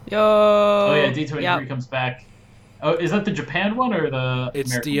D23. Yo. Oh yeah, D23 Yep. comes back. Oh, is that the Japan one or the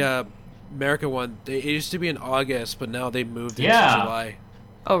It's American the one? American one. It used to be in August, but now they moved into Yeah. July.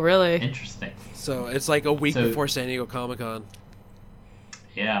 Oh, really? Interesting. So it's like a week So- before San Diego Comic-Con.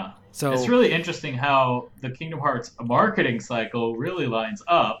 Yeah. So It's really interesting how the Kingdom Hearts marketing cycle really lines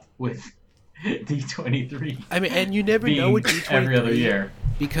up with D23 I mean, and you never being know with D23 every other year.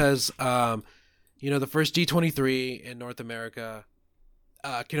 because the first D23 in North America,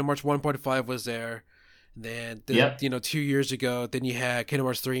 Kingdom Hearts 1.5 was there. Then, Yep. 2 years ago, then you had Kingdom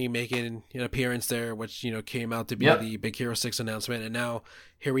Hearts 3 making an appearance there, which came out to be Yep. the Big Hero 6 announcement, and now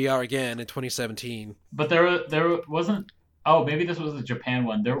here we are again in 2017. But there wasn't. Oh, maybe this was the Japan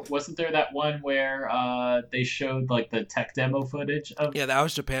one. Wasn't there that one where they showed like the tech demo footage of? Yeah, that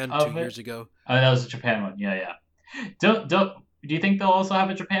was Japan Of 2 it? years ago. Oh, that was the Japan one. Yeah, yeah. Do you think they'll also have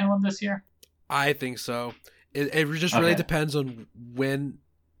a Japan one this year? I think so. It just really Okay. depends on when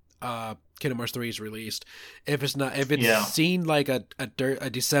Kingdom Hearts 3 is released. If it's Yeah. seen like a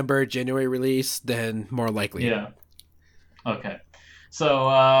December, January release, then more likely. Yeah. Okay. So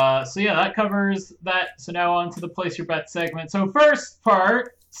yeah, that covers that. So now on to the place your bet segment. So first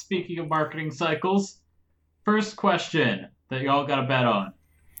part, speaking of marketing cycles, first question that y'all got to bet on: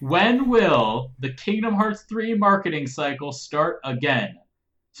 when will the Kingdom Hearts 3 marketing cycle start again?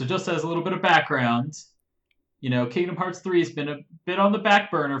 So just as a little bit of background, Kingdom Hearts 3 has been a bit on the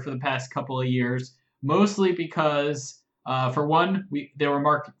back burner for the past couple of years, mostly because for one, they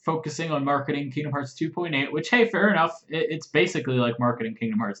were focusing on marketing Kingdom Hearts 2.8, which, hey, fair enough. It's basically like marketing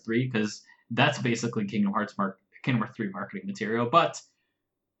Kingdom Hearts 3 because that's basically Kingdom Hearts 3 marketing material. But,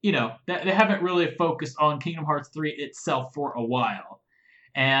 they haven't really focused on Kingdom Hearts 3 itself for a while.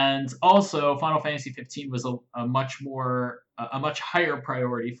 And also, Final Fantasy 15 was a much higher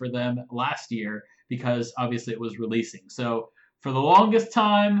priority for them last year because obviously it was releasing. So for the longest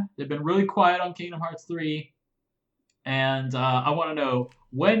time, they've been really quiet on Kingdom Hearts 3. And I want to know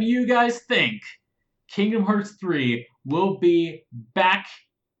when you guys think Kingdom Hearts 3 will be back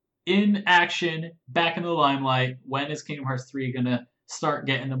in action, back in the limelight. When is Kingdom Hearts 3 going to start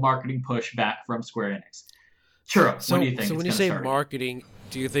getting the marketing push back from Square Enix? Churro, So, when do you think so it's when you gonna say start? marketing,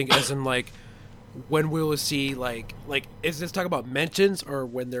 do you think as in like when we will see like is this talking about mentions or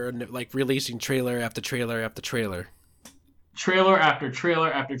when they're like releasing trailer after trailer after trailer? Trailer after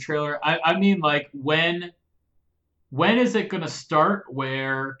trailer after trailer. I mean, like, when is it going to start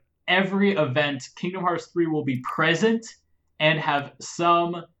where every event Kingdom Hearts 3 will be present and have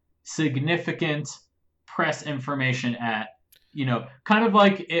some significant press information at, kind of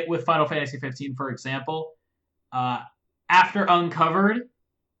like it with Final Fantasy 15, for example. After Uncovered,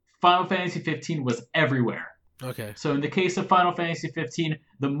 Final Fantasy 15 was everywhere. Okay. So in the case of Final Fantasy 15,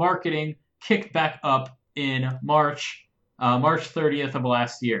 the marketing kicked back up in March 30th of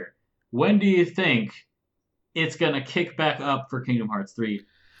last year. When do you think it's going to kick back up for Kingdom Hearts 3?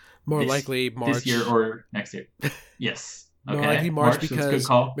 More likely March. This year or next year? Yes. Okay. More likely March that's a because good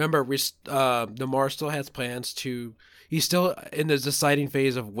call. remember Nomar still has plans to. He's still in the deciding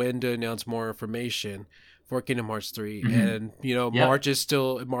phase of when to announce more information for Kingdom Hearts 3, and Yep.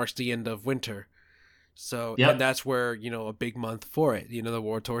 March the end of winter. So Yep. and that's where a big month for it. The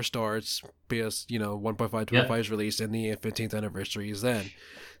War Tour starts because 1.5 is released and the 15th anniversary is then.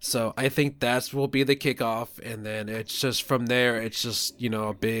 So I think that will be the kickoff, and then it's just from there. It's just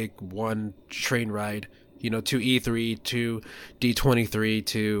a big one train ride. To E3, to D23,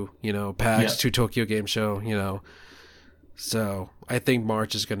 to PAX, Yep. to Tokyo Game Show. So I think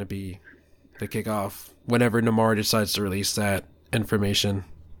March is going to be the kickoff whenever Nomar decides to release that information.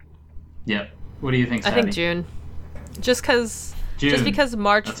 Yep. What do you think, I Savvy? think June. Just because June.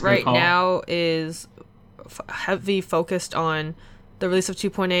 March That's a good right call. now is heavy focused on the release of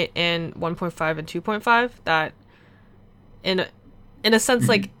 2.8 and 1.5 and 2.5, that in a sense,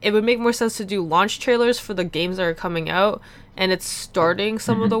 like, it would make more sense to do launch trailers for the games that are coming out, and it's starting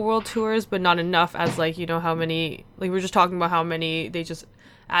some of the world tours, but not enough as, like, how many, like, we were just talking about how many they just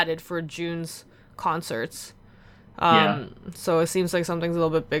added for June's concerts. Yeah. So it seems like something's a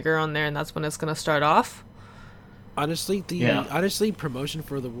little bit bigger on there, and that's when it's going to start off. Honestly, promotion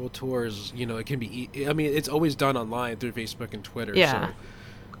for the world tours, it can be. I mean, it's always done online through Facebook and Twitter. Yeah. So,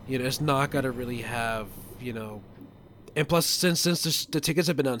 it's not gonna really have, And plus, since the tickets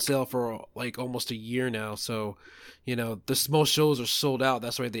have been on sale for like almost a year now, so most shows are sold out.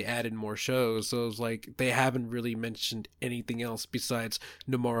 That's why they added more shows. So it's like they haven't really mentioned anything else besides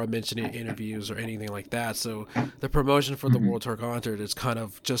Nomura mentioning interviews or anything like that. So the promotion for the World Tour concert is kind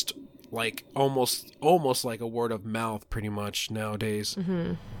of just like almost like a word of mouth, pretty much nowadays.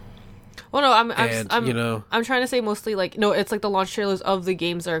 Well, no, And, I'm you know, I'm trying to say mostly like no, it's like the launch trailers of the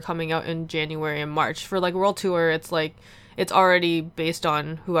games that are coming out in January and March. For like World Tour, it's like it's already based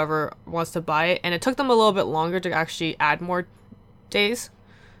on whoever wants to buy it, and it took them a little bit longer to actually add more days,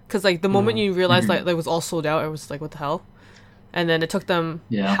 because like the moment you realized that it was all sold out, it was like what the hell, and then it took them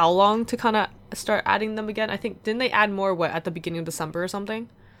how long to kind of start adding them again? I think didn't they add more at the beginning of December or something?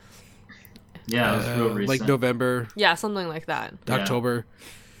 Yeah, it was real recent. like November, Yeah, something like that. October.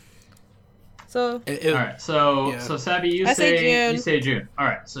 So All right, so Sabby, you I say June. you say June. All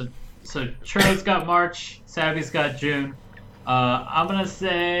right, so Churro's got March, Sabby's got June. I'm gonna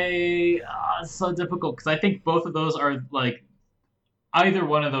say it's so difficult because I think both of those are like either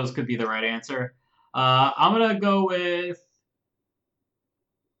one of those could be the right answer. I'm gonna go with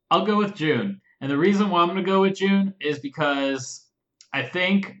June, and the reason why I'm gonna go with June is because I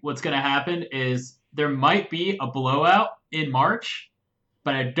think what's gonna happen is there might be a blowout in March,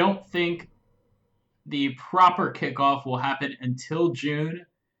 but I don't think the proper kickoff will happen until June.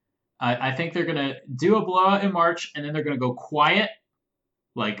 I think they're going to do a blowout in March, and then they're going to go quiet,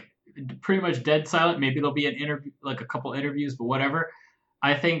 like pretty much dead silent. Maybe there'll be an interview, like a couple interviews, but whatever.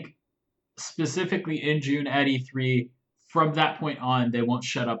 I think specifically in June at E3, from that point on, they won't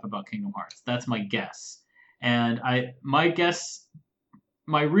shut up about Kingdom Hearts. That's my guess. And my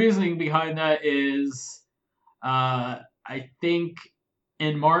reasoning behind that is I think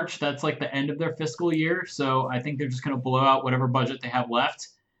in March, that's like the end of their fiscal year, so I think they're just going to blow out whatever budget they have left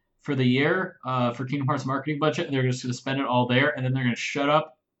for the year for Kingdom Hearts marketing budget, and they're just going to spend it all there, and then they're going to shut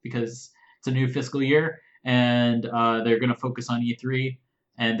up because it's a new fiscal year, and they're going to focus on E3,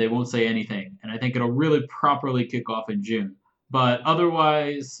 and they won't say anything. And I think it'll really properly kick off in June. But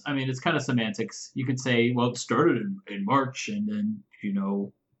otherwise, I mean, it's kind of semantics. You could say, well, it started in March, and then, you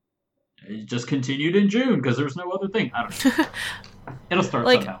know, it just continued in June because there's no other thing. I don't know. It'll start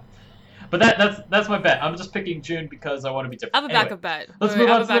somehow. But that's my bet. I'm just picking June because I want to be different. I have a backup bet. Let's move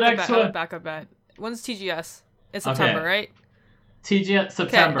on to the next one. I have a backup bet. When's TGS? It's September, right? TGS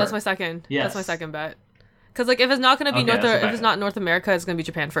September. Okay, that's my second. Yes. That's my second bet. Because like if it's not gonna be if it's not North America, it's gonna be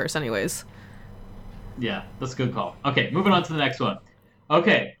Japan first, anyways. Yeah, that's a good call. Okay, moving on to the next one.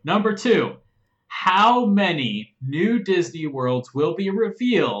 Okay, number 2. How many new Disney Worlds will be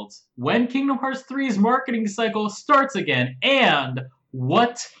revealed when Kingdom Hearts 3's marketing cycle starts again, and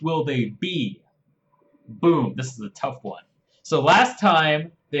what will they be? Boom, this is a tough one. So last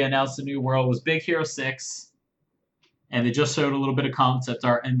time they announced a new world was Big Hero 6, and they just showed a little bit of concept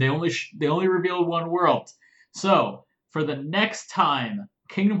art, and they only revealed one world. So for the next time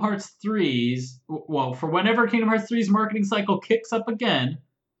Kingdom Hearts 3's, well, for whenever Kingdom Hearts 3's marketing cycle kicks up again,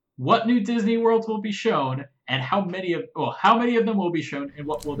 what new Disney worlds will be shown, and how many of them will be shown, and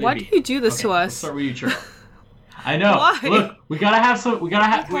what will they be? Why do you do this to us? Let's start with you, Churro. I know. Why? Look, we gotta have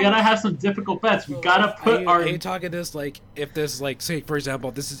some difficult bets. We gotta put are you talking this like if this like say for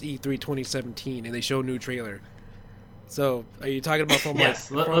example this is E3 2017 and they show a new trailer? So are you talking about from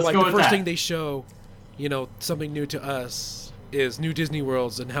yes, like let's like go the with first that. thing they show, you know, something new to us is new Disney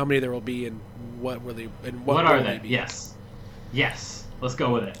worlds and how many there will be and what will they and what are will they? be? Yes. Let's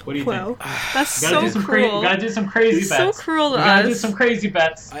go with it. What do you think? That's so cruel. We gotta do some crazy bets. So cruel to We gotta do us. some crazy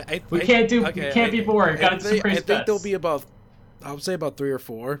bets. We can't be boring. We gotta do some crazy bets. I think there'll be about, I would say about 3 or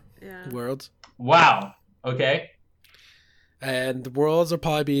 4 worlds. Wow. Okay. And the worlds will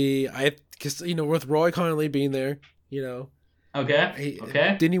probably be because you know with Roy Connolly being there, you know. Okay.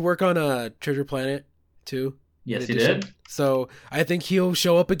 Didn't he work on Treasure Planet too? Yes, he did. So I think he'll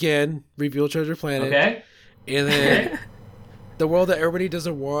show up again, reveal Treasure Planet. Okay. And then the world that everybody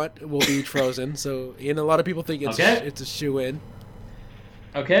doesn't want will be Frozen. So, and a lot of people think it's a shoe-in.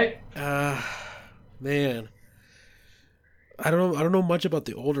 Okay. Man, I don't know much about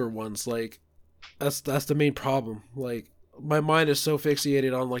the older ones. Like, that's the main problem. Like, my mind is so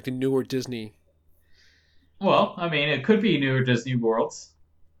fixated on like the newer Disney. Well, I mean, it could be newer Disney worlds.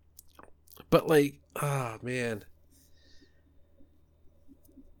 But like, man.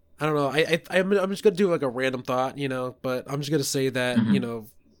 I don't know. I'm just gonna do like a random thought, you know. But I'm just gonna say that you know,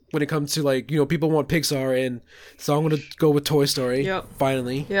 when it comes to like you know, people want Pixar, and so I'm gonna go with Toy Story. Yep.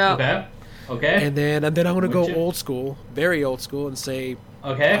 Finally. Yeah. Okay. And then I'm gonna go old school, very old school, and say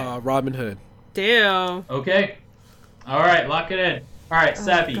Robin Hood. Damn. Okay. All right, lock it in. All right,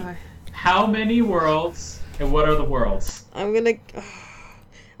 Sabby. How many worlds, and what are the worlds? I'm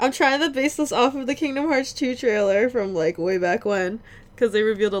trying to base this off of the Kingdom Hearts 2 trailer from like way back when. Because they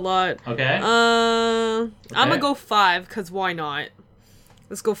revealed a lot. Okay. I'm gonna go 5, because why not?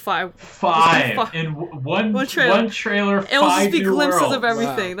 Let's go 5. 5 in one trailer. One trailer. It will just be glimpses worlds. of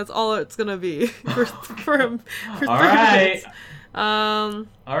everything. Wow. That's all it's gonna be for all right. Um,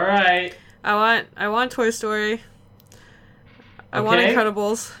 All right. I want Toy Story. I want Okay.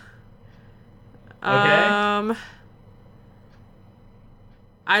 Incredibles. Okay.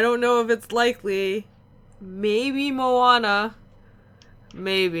 I don't know if it's likely. Maybe Moana.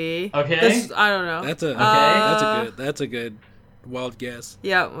 Maybe. Okay. I don't know. That's a good wild guess.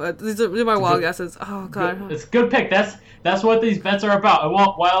 Yeah, these are my wild guesses. Oh god. It's a good pick. That's what these bets are about. I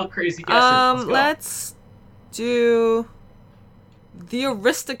want wild, crazy guesses. Let's do the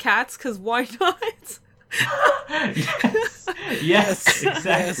Aristocats, because why not? Yes,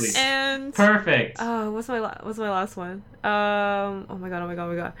 exactly. And Perfect. what's my last one? Oh my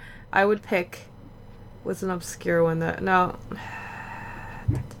god. I would pick. What's an obscure one that no.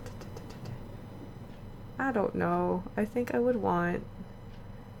 I don't know. I think I would want.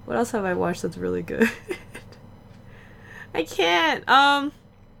 What else have I watched that's really good? I can't. Hold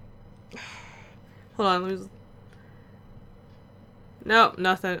on. Let me just... No,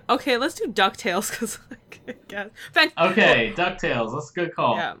 nothing. Okay, let's do DuckTales because I guess. Okay, DuckTales. That's a good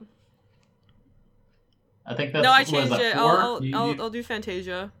call. Yeah. I think that's No, I what is changed that, it. 4? I'll do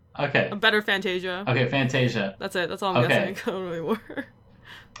Fantasia. Okay. A better Fantasia. Okay, Fantasia. That's it. That's all I'm Okay. guessing. I don't really work.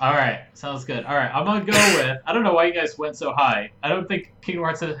 All right, sounds good. All right, I'm gonna go with. I don't know why you guys went so high. I don't think Kingdom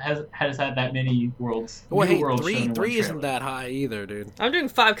Hearts has had that many worlds. Well, new hey, worlds shown in one three isn't trailer. that high either, dude. I'm doing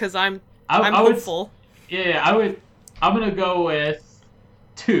 5 because I'm I would- hopeful. Yeah, I would. I'm gonna go with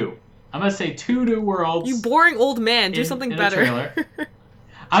 2. I'm gonna say 2 new worlds. You boring old man. Do in- something in a better. trailer.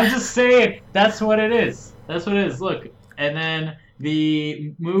 I'm just saying. That's what it is. That's what it is. Look, and then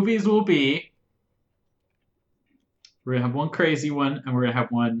the movies will be. We're gonna have one crazy one, and we're gonna have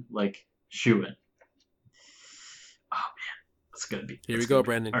one like shoe-in. Oh man, it's gonna be. Here we it's go, gonna be-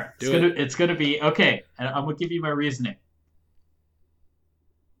 Brandon. All right, Do it. it's gonna be okay. And I'm gonna give you my reasoning.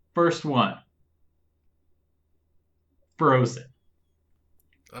 First one. Frozen.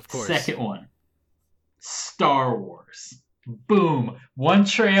 Of course. Second one, Star Wars. Boom. One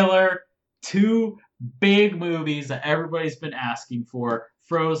trailer, 2 big movies that everybody's been asking for.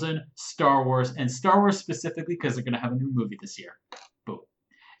 Frozen, Star Wars, and Star Wars specifically because they're going to have a new movie this year. Boom.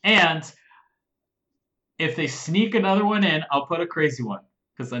 And if they sneak another one in, I'll put a crazy one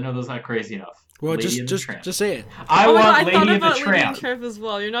because I know those not crazy enough. Well, Lady and the just Tramp. say it. I Oh my want god, I Lady thought and the about Lady and Tramp. Tramp as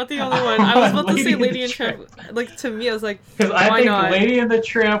well. You're not the only one. I was about to Lady say and the Lady and Tramp. Like, to me, I was like, Because I why think not? Lady and the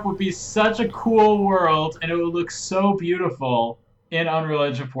Tramp would be such a cool world, and it would look so beautiful in Unreal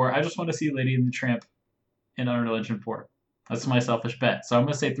Engine 4. I just want to see Lady and the Tramp in Unreal Engine 4. That's my selfish bet. So I'm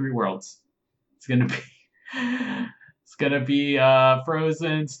gonna say 3 worlds. It's gonna be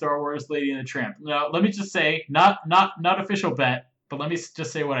Frozen, Star Wars, Lady and the Tramp. Now let me just say, not official bet, but let me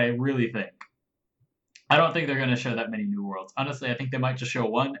just say what I really think. I don't think they're gonna show that many new worlds. Honestly, I think they might just show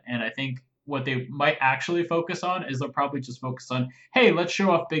one, and I think what they might actually focus on is they'll probably just focus on, hey, let's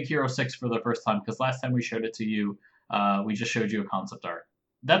show off Big Hero 6 for the first time, because last time we showed it to you, we just showed you a concept art.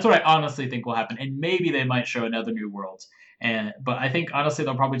 That's what I honestly think will happen, and maybe they might show another new world. But I think honestly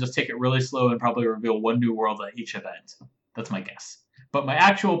they'll probably just take it really slow and probably reveal one new world at each event. That's my guess. But my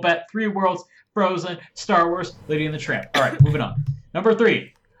actual bet: 3 worlds: Frozen, Star Wars, Lady and the Tramp. All right, moving on. Number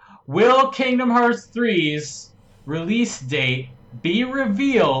 3. Will Kingdom Hearts 3's release date be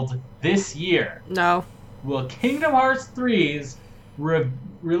revealed this year? no. Will Kingdom Hearts 3's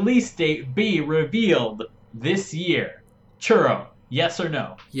release date be revealed this year? Churro, yes or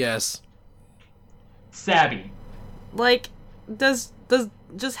no? Yes. Sabby. Like, does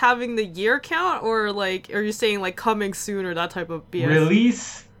just having the year count, or like, are you saying like coming soon or that type of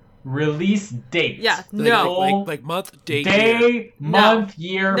BS? Release date. Yeah, Like, no. like month, date, Day, year. month,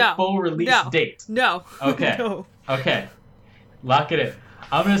 year, No. full release No. date. No. Okay. No. Okay. Lock it in.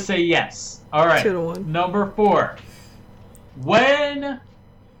 I'm going to say yes. All right. 2-1. Number 4. When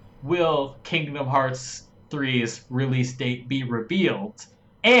will Kingdom Hearts 3's release date be revealed?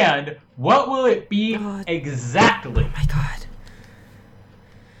 And what will it be God. exactly? My god.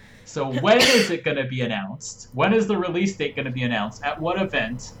 So when is it going to be announced? When is the release date going to be announced? At what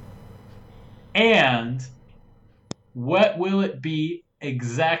event? And what will it be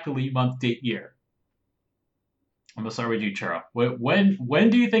exactly month, date, year? I'm going to start with you, Churro. When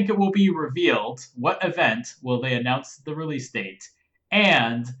do you think it will be revealed? What event will they announce the release date?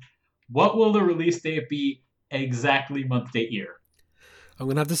 And what will the release date be exactly month, date, year? I'm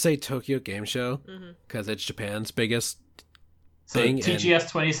gonna have to say Tokyo Game Show Mhm. because it's Japan's biggest So thing. TGS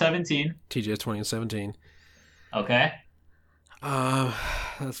 2017. TGS 2017. Okay.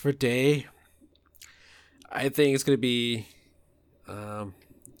 That's for day. I think it's gonna be,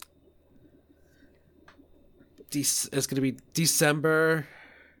 it's gonna be December.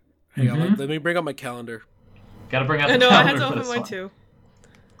 Hang on, Mhm. let me bring up my calendar. Gotta bring out the I know, I had calendar to for open this mine one. too.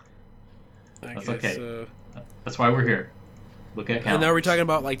 That's okay. So, That's why we're here. Look at and calendars. now we're talking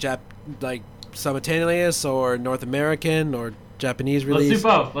about like simultaneous or North American or Japanese release.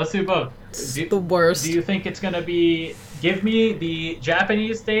 Let's do both. It's Do, the worst. do you think it's gonna be? Give me the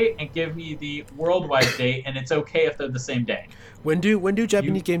Japanese date and give me the worldwide date, and it's okay if they're the same day. When do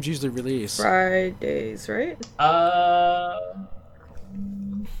Japanese games usually release? Fridays, right?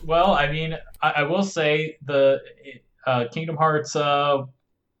 Well, I mean, I will say the Kingdom Hearts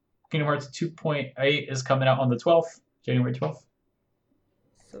 2.8 is coming out on the 12th, January 12th.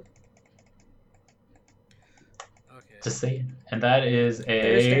 So, Okay. Just saying. And that is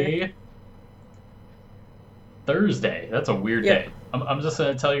a Thursday. That's a weird Yep. day. I'm just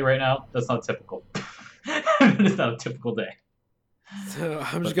going to tell you right now, that's not typical. It's not a typical day. So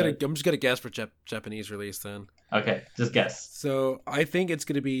I'm just gonna guess for Japanese release then. Okay, just guess. So I think it's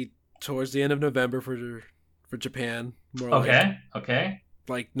gonna be towards the end of November for Japan. More Okay.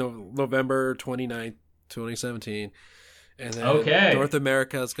 like November 29th, 2017. And then Okay. North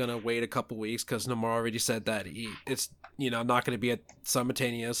America is gonna wait a couple weeks because Nomar already said that it's not gonna be a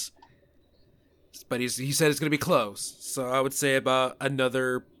simultaneous. But he said it's gonna be close. So I would say about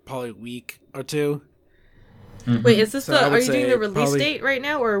another probably week or two. Mhm. wait, is this So I would are you doing say the release probably- date right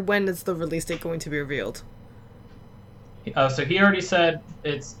now, or when is the release date going to be revealed? So he already said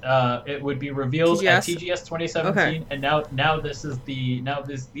it would be revealed at TGS? TGS 2017, and now these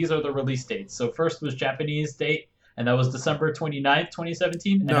are the release dates. So first was Japanese date, and that was December 29th,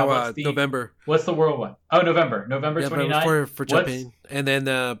 2017. And now what's November. What's the world one? Oh, November Yeah, but 29th. for Japan. And then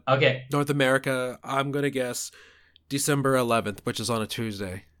Okay, North America, I'm gonna guess December 11th, which is on a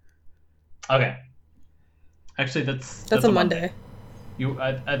Tuesday. okay. Actually, that's That's a Monday.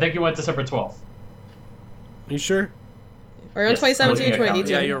 I think you went December 12th. Are you sure? Or on Yes, 2017 looking at 2018.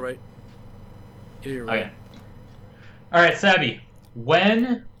 Yeah, calendar. you're right. Yeah, you're right. Okay. All right, Sabby.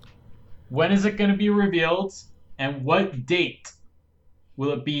 When is it going to be revealed, and what date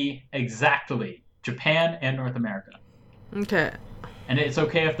will it be exactly? Japan and North America. Okay. And it's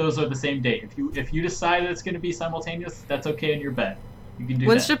okay if those are the same date. If you decide that it's going to be simultaneous, that's okay in your bet. You can do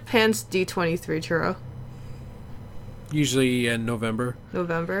When's that. Japan's D23, Churro? Usually in November.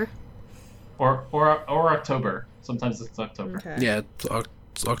 November? Or October. Sometimes it's October. Okay. Yeah,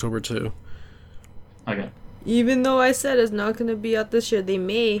 it's October 2. Okay. Even though I said it's not gonna be out this year, they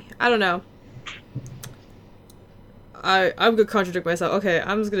may. I don't know. I'm gonna contradict myself. Okay,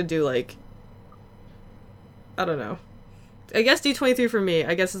 I'm just gonna do like. I don't know. I guess D23 for me.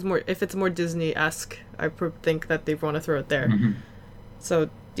 I guess is more if it's more Disney-esque. I think that they want to throw it there. Mhm. So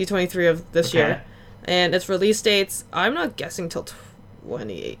D23 of this Okay. year, and its release dates. I'm not guessing till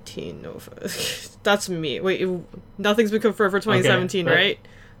 2018. No, that's me. Wait, nothing's been confirmed for 2017, but- right?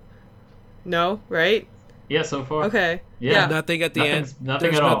 No, right? Yeah, so far. Okay. Yeah. Nothing at the end.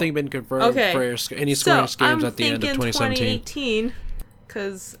 Nothing There's at all. nothing been confirmed Okay. for any Square Enix games I'm at the end of thinking 2017. 2018,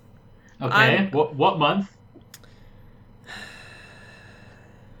 because Okay. What month?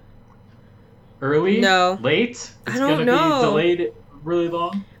 Early? No. Late? It's I don't gonna know. be delayed really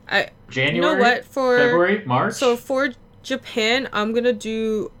long? I January? you know what for February? March? So for Japan, I'm gonna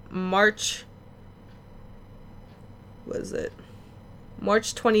do March. What is it?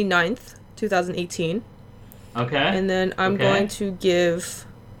 March 29th, 2018, Okay. and then I'm Okay. going to give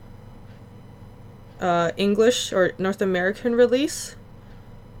English or North American release.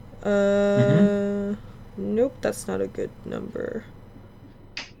 Nope, that's not a good number.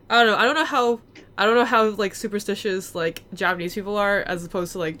 I don't know how like superstitious like Japanese people are as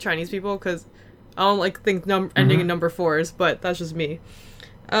opposed to like Chinese people, because I don't like think ending in number 4s, but that's just me.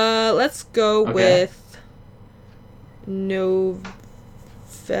 Let's go Okay. with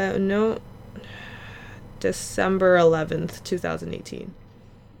December 11th, 2018.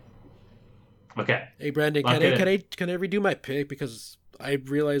 Okay. Hey Brandon, Lock can it I redo my pick because I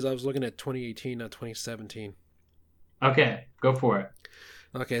realized I was looking at 2018, not 2017. Okay. Go for it.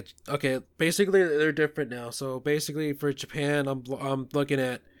 Okay. Basically, they're different now. So basically, for Japan, I'm looking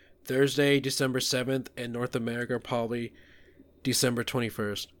at Thursday, December 7th, and North America probably December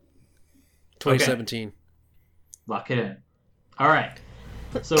 21st, 2017. Lock it in. All right.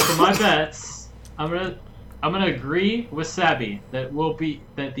 So for my bets, I'm gonna agree with Sabby that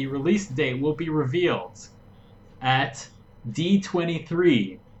the release date will be revealed at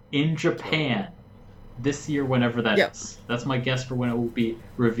D23 in Japan this year, whenever that is. Yep. That's my guess for when it will be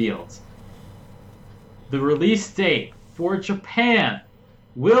revealed. The release date for Japan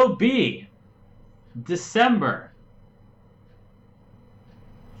will be December.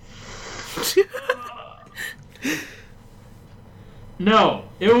 No,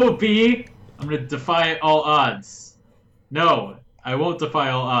 it will be I'm gonna defy all odds. No, I won't defy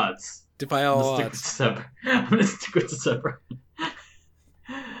all odds. Defy I'm all gonna odds. stick with December. I'm gonna stick with December.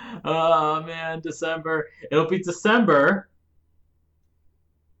 Oh man, December. It'll be December.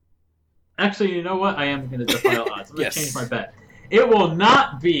 Actually, you know what? I am gonna defy all odds. I'm gonna Yes. change my bet. It will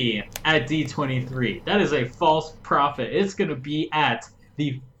not be at D23. That is a false prophet. It's gonna be at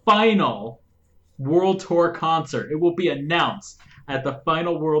the final World Tour concert. It will be announced at the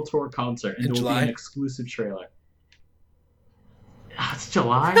final World Tour concert, and In it will July? be an exclusive trailer. Ah, it's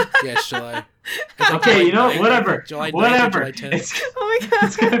July. Yes, July. Okay, you know what? July 9th, Whatever. July 9th or Whatever. July 10th. Oh my god.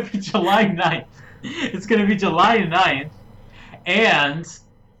 It's gonna be July 9th. It's gonna be July 9th, and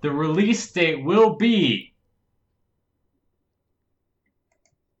the release date will be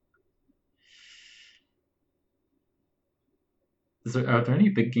are there any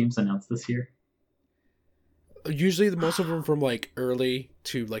big games announced this year? Usually, the most of them from like early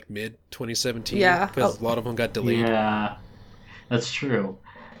to like mid 2017. Yeah. because a lot of them got delayed. Yeah, that's true.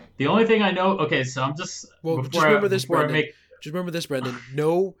 The only thing I know. Okay, so I'm just Well, just remember this, before I Brendan. make Just remember this, Brendan.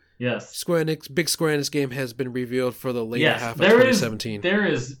 No yes. big Square Enix game has been revealed for the later Yes, half of there is. 2017. There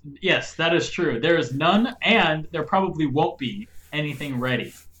is. Yes, that is true. There is none, and there probably won't be anything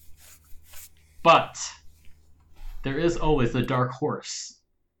ready. But there is always the dark horse,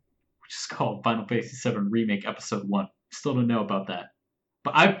 which is called Final Fantasy VII Remake Episode 1. Still don't know about that.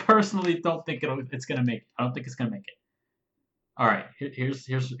 But I personally don't think it's gonna make it. I don't think it's gonna make it. All right, here's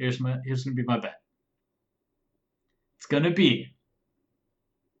gonna be my bet. It's gonna be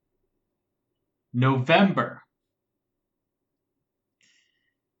November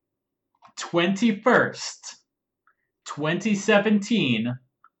 21st, 2017,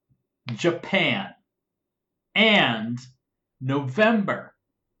 Japan, and November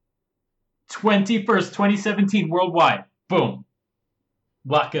 21st, 2017, worldwide. Boom.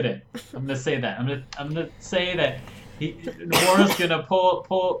 Lock it in. I'm gonna say that. I'm gonna say that Nomura's gonna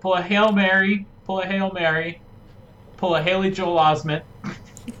pull a Hail Mary, pull a Haley Joel Osment,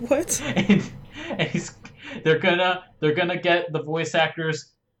 What? and they're gonna get the voice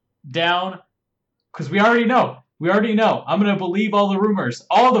actors down, because we already know. I'm gonna believe all the rumors.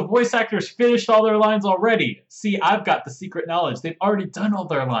 All the voice actors finished all their lines already. See, I've got the secret knowledge. They've already done all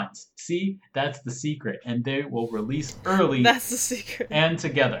their lines. See, that's the secret, and they will release early That's the secret. and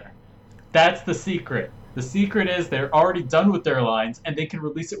together. That's the secret. The secret is they're already done with their lines, and they can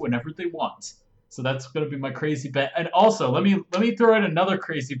release it whenever they want. So that's gonna be my crazy bet. And also, let me throw in another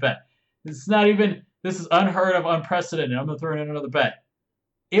crazy bet. This is unheard of, unprecedented. I'm gonna throw in another bet.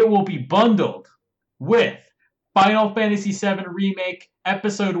 It will be bundled with Final Fantasy VII Remake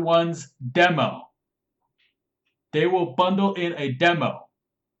Episode 1's demo. They will bundle in a demo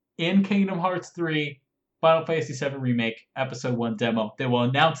in Kingdom Hearts 3 Final Fantasy VII Remake Episode 1 demo. They will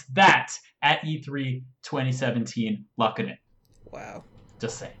announce that at E3 2017. Lock it in. Wow.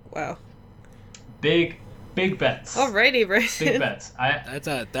 Just saying. Wow. Big bets. Alrighty, Bryson. Big bets.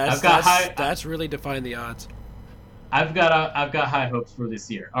 That's really defying the odds. I've got high hopes for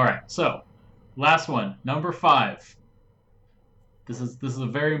this year. All right, so last one, number 5. This is a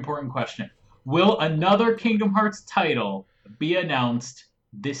very important question. Will another Kingdom Hearts title be announced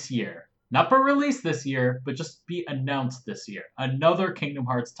this year? Not for release this year, but just be announced this year. Another Kingdom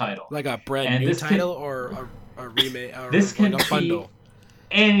Hearts title. Like a brand And new this title or a remake or This can like a bundle. be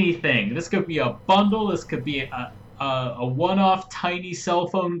anything. This could be a bundle. This could be a one-off tiny cell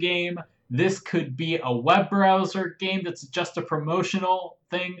phone game. This could be a web browser game that's just a promotional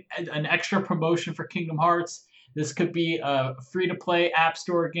thing, an extra promotion for Kingdom Hearts. This could be a free-to-play app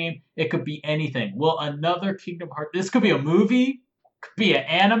store game. It could be anything. Will another Kingdom Hearts... This could be a movie. Could be an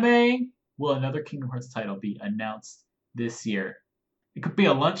anime. Will another Kingdom Hearts title be announced this year? It could be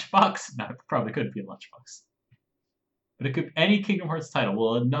a lunchbox. No, it probably could be a lunchbox. But it could any Kingdom Hearts title.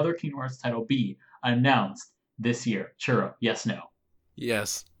 Will another Kingdom Hearts title be announced this year? Churro, yes, no.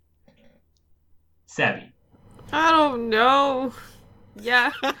 Yes. Savvy, I don't know.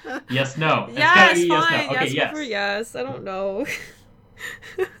 Yeah. yes, no. It's Yeah, gotta it's be yes, fine. no. Okay, yes, yes. for yes. I don't know.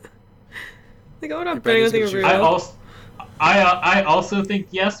 Like, I'm not Brandon's betting anything gonna real. choose I also think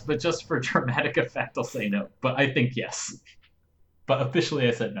yes, but just for dramatic effect, I'll say no. But I think yes. But officially,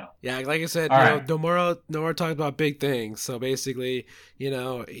 I said no. Yeah, like I said, All you right. know, Nomura talks about big things. So basically, you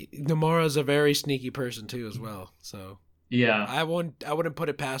know, Nomura's a very sneaky person too, as well. So Yeah. I wouldn't put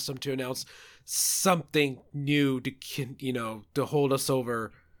it past him to announce something new to hold us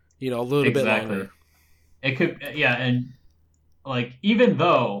over, a little bit longer. It could, yeah, and like even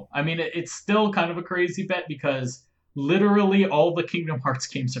though it's still kind of a crazy bet because literally all the Kingdom Hearts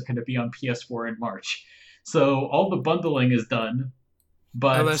games are going to be on PS4 in March, so all the bundling is done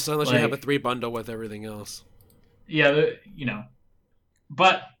But unless you have a 3 bundle with everything else. Yeah,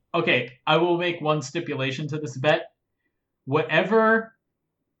 but okay, I will make one stipulation to this bet. Whatever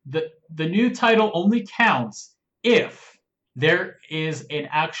the new title only counts if there is an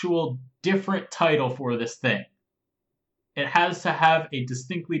actual different title for this thing. It has to have a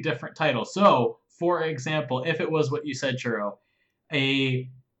distinctly different title. So, for example, if it was what you said, Churro, a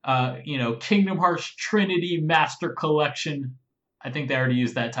Kingdom Hearts Trinity Master Collection, I think they already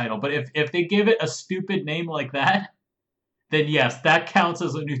used that title. But if they give it a stupid name like that, then yes, that counts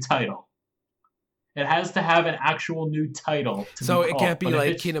as a new title. It has to have an actual new title. So it can't be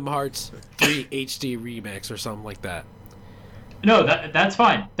like Kingdom Hearts 3 HD Remix or something like that. No, that's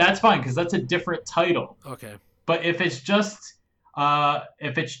fine. That's fine because that's a different title. Okay. But if it's just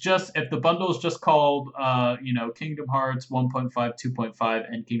if the bundle is just called Kingdom Hearts 1.5, 2.5,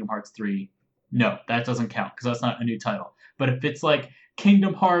 and Kingdom Hearts 3, no, that doesn't count because that's not a new title. But if it's like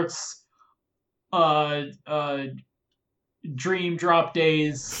Kingdom Hearts Dream Drop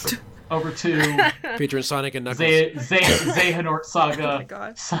Days over 2 featuring Sonic and Knuckles, Xehanort Saga, Oh my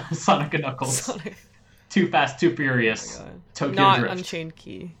God. Sonic and Knuckles, Too Fast, Too Furious, Tokyo Not Drift. Unchained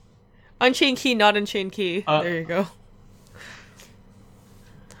Key. Unchained Key, not Unchained Key. There you go.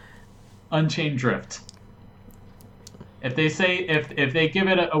 Unchained Drift. If they say if they give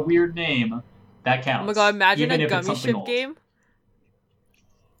it a weird name, that counts. Oh my God! Imagine even a if it's gummy something ship old. game.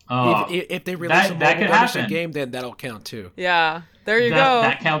 If they release a that could mobile happen. game, then that'll count too. Yeah, there you go.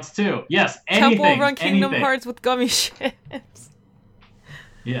 That counts too. Yes, anything. Temple Run Kingdom anything. Hearts with gummy ships.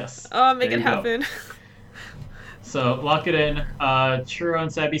 Yes. Oh, make There it you go. happen. So lock it in. Churro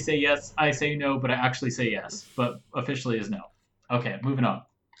and Sabby say yes. I say no, but I actually say yes. But officially is no. Okay, moving on.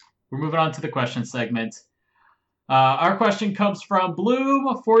 We're moving on to the question segment. Our question comes from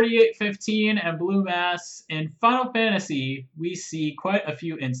Bloom4815 and Bloomass. In Final Fantasy, we see quite a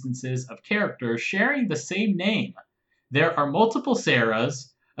few instances of characters sharing the same name. There are multiple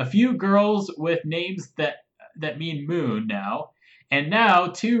Sarahs, a few girls with names that mean moon now, and now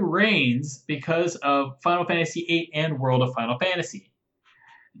 2 Reigns because of Final Fantasy VIII and World of Final Fantasy.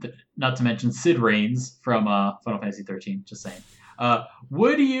 Not to mention Sid Reigns from Final Fantasy 13, just saying.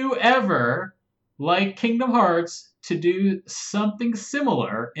 Would you ever like Kingdom Hearts to do something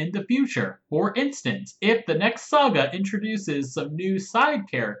similar in the future? For instance, if the next saga introduces some new side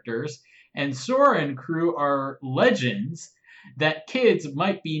characters and Sora and crew are legends that kids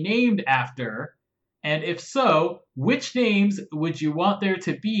might be named after, and if so, which names would you want there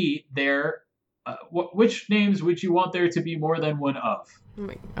to be there? Which names would you want there to be more than one of?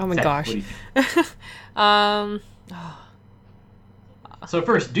 Oh my Seth, gosh. what do you think? So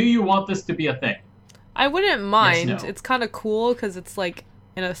first, do you want this to be a thing? I wouldn't mind. Yes, no. It's kind of cool because it's like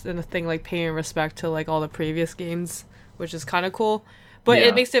in a thing like paying respect to like all the previous games, which is kind of cool. But Yeah.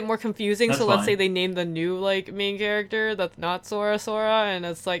 it makes it more confusing. That's so let's fine. say they name the new like main character that's not Sora, and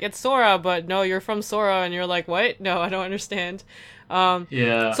it's like it's Sora, but no, you're from Sora, and you're like, what? No, I don't understand.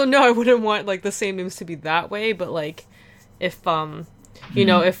 Yeah. So no, I wouldn't want like the same names to be that way. But like, if you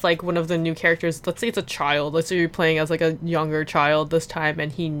know, if like one of the new characters, let's say it's a child, let's say you're playing as like a younger child this time,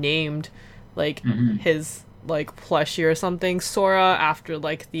 and he named like his like plushie or something Sora after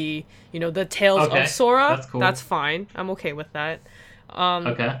like the the tales Okay, of Sora. that's cool. That's fine. I'm okay with that.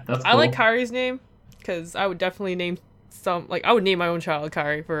 Okay, that's cool. I like Kairi's name because I would definitely name I would name my own child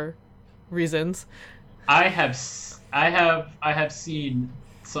Kairi for reasons. I have seen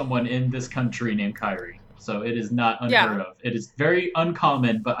someone in this country named Kairi, so it is not unheard of. It is very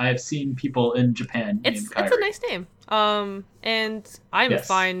uncommon, but I have seen people in Japan named Kairi. It's a nice name. And I'm Yes.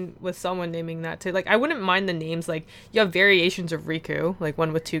 fine with someone naming that too. Like, I wouldn't mind the names. Like, you have variations of Riku, like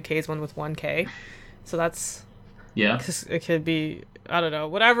one with 2 Ks, one with 1 K. So that's Yeah. it could be, I don't know,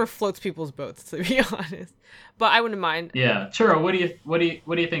 whatever floats people's boats, to be honest. But I wouldn't mind. Yeah, Churro, what do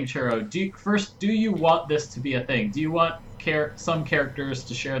you think, Churro? Do you want this to be a thing? Do you want some characters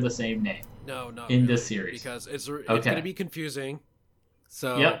to share the same name? No, In this series. because it's Okay. going to be confusing.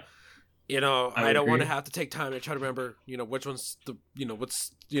 So, Yep. I don't want to agree. have to take time to try to remember, which one's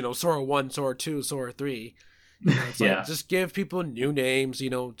what's Sora 1, Sora 2, Sora 3. It's Yeah. like, just give people new names.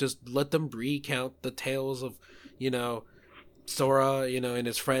 Just let them recount the tales of, Sora, and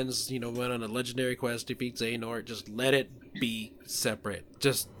his friends, went on a legendary quest to defeat Xehanort. Just let it be separate.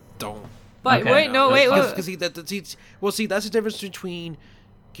 Just don't. But Okay, wait, no, that's wait, fine. wait. Because that's the difference between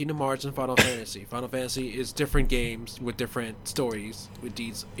Kingdom Hearts and Final Fantasy. Final Fantasy is different games with different stories with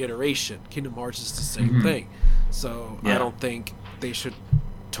each iteration. Kingdom Hearts is the same thing. So Yeah. I don't think they should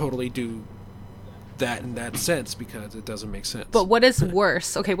totally do that in that sense because it doesn't make sense. But what is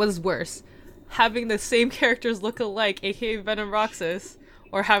worse? Okay, what is worse? Having the same characters look alike, aka Venom Roxas,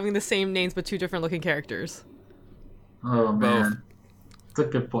 or having the same names but two different looking characters? Oh man, it's a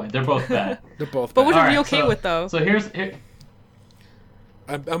good point. They're both bad. They're both. But bad. what are All you right, okay with though? So here.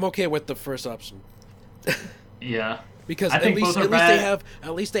 I'm okay with the first option Yeah. because I at think least both are bad.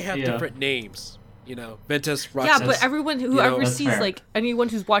 they have Yeah. different names. You know, Ventus, Roxas. Yeah, but everyone whoever you know, that's sees fair. like anyone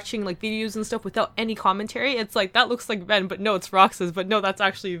who's watching like videos and stuff without any commentary, it's like that looks like Ven, but no, it's Roxas, but no, that's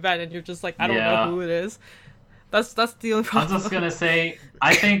actually Ven, and you're just like, I don't Yeah. know who it is. That's the only I'm problem. just gonna say,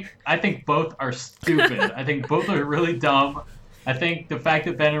 I think both are stupid. I think both are really dumb. I think the fact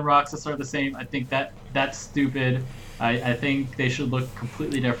that Ben and Roxas are the same, I think that's stupid. I think they should look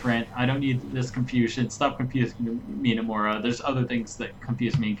completely different. I don't need this confusion. Stop confusing me, Nomura. There's other things that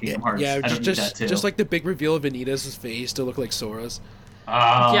confuse me in Kingdom Hearts. Yeah, I don't need that too. just like the big reveal of Vanitas' face to look like Sora's.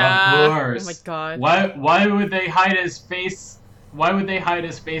 Oh, Yeah. of course. Oh my God. Why would they hide his face? Why would they hide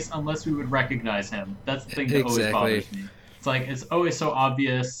his face unless we would recognize him? That's the thing that always Exactly. bothers me. It's like it's always so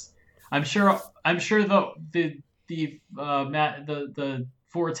obvious. I'm sure the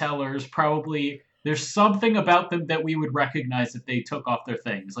foretellers probably there's something about them that we would recognize if they took off their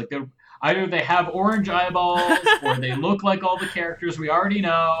things. Like either they have orange eyeballs or they look like all the characters we already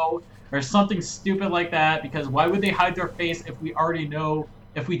know, or something stupid like that. Because why would they hide their face if we already know?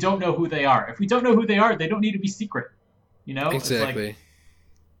 If we don't know who they are? If we don't know who they are, they don't need to be secret. You know? It's Exactly. like,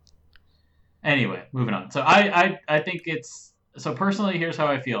 anyway, moving on. So I think it's so personally. Here's how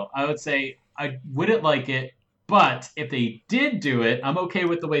I feel. I would say I wouldn't like it, but if they did do it, I'm okay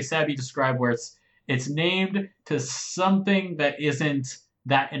with the way Sabby described, where it's named to something that isn't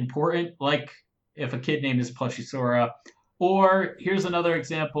that important, like if a kid name is Plushy Sora. Or here's another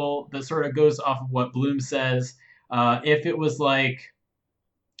example that sort of goes off of what Bloom says. If it was like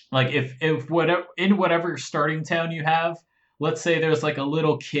if whatever in whatever starting town you have, let's say there's like a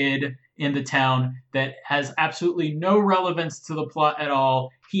little kid in the town that has absolutely no relevance to the plot at all.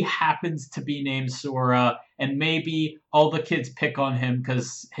 He happens to be named Sora, and maybe all the kids pick on him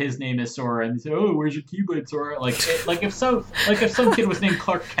because his name is Sora, and they say, "Oh, where's your Keyblade, Sora?" Like if some kid was named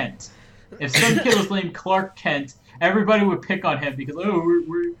Clark Kent, if some kid was named Clark Kent, everybody would pick on him because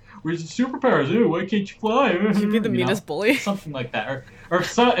where's the superpowers? Oh, why can't you fly? You'd be the meanest bully. Something like that. Or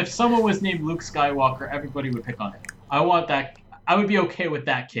if someone was named Luke Skywalker, everybody would pick on him. I want that. I would be okay with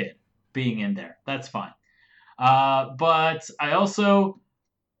that kid being in there. That's fine. But I also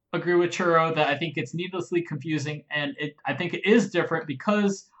agree with Churro that I think it's needlessly confusing, and I think it is different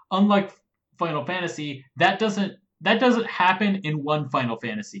because unlike Final Fantasy, that doesn't happen in one Final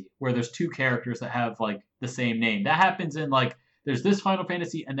Fantasy where there's two characters that have like the same name. That happens in like there's this Final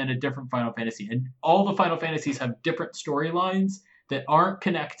Fantasy and then a different Final Fantasy, and all the Final Fantasies have different storylines that aren't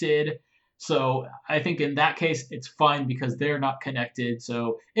connected. So I think in that case, it's fine because they're not connected.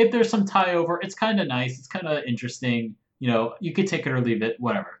 So if there's some tie over, it's kind of nice. It's kind of interesting. You know, you could take it or leave it,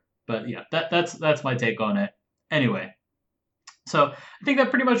 whatever. But yeah, that's my take on it. Anyway, so I think that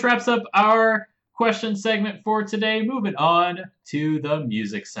pretty much wraps up our question segment for today. Moving on to the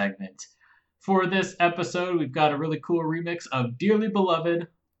music segment. For this episode, we've got a really cool remix of Dearly Beloved.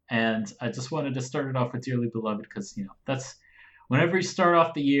 And I just wanted to start it off with Dearly Beloved because, you know, that's whenever you start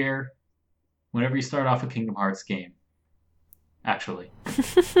off the year, whenever you start off a Kingdom Hearts game, actually,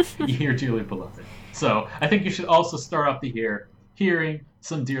 you hear Dearly Beloved. So I think you should also start off the year hearing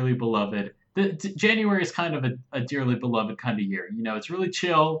some Dearly Beloved. January is kind of a Dearly Beloved kind of year. You know, it's really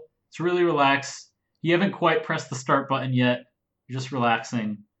chill. It's really relaxed. You haven't quite pressed the start button yet. You're just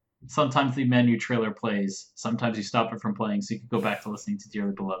relaxing. Sometimes the menu trailer plays. Sometimes you stop it from playing so you can go back to listening to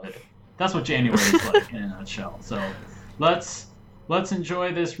Dearly Beloved. That's what January is like in a nutshell. So let's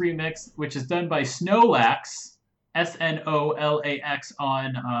enjoy this remix, which is done by Snowlax, Snolax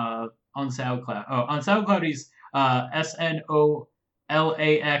on SoundCloud. Oh, on SoundCloud he's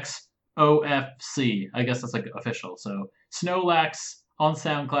SNOLAXOFC. I guess that's like official. So Snowlax on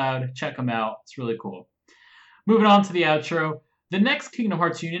SoundCloud. Check him out. It's really cool. Moving on to the outro. The next Kingdom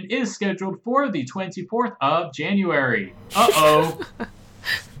Hearts Union is scheduled for the 24th of January. Uh-oh.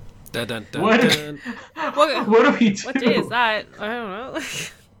 Dun, dun, dun, What? dun. What do we do? What day is that? I don't know.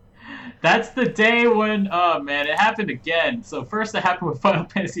 That's the day when, oh man, it happened again. So first it happened with Final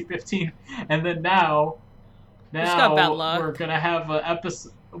Fantasy 15, and then now just got bad luck. we're gonna have an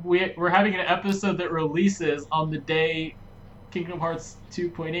episode. We're having an episode that releases on the day Kingdom Hearts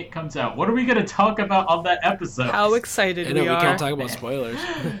 2.8 comes out. What are we gonna talk about on that episode? How excited I know we we are. can't talk about spoilers.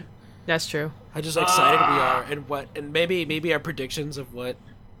 That's true. How just excited we are, and maybe our predictions of what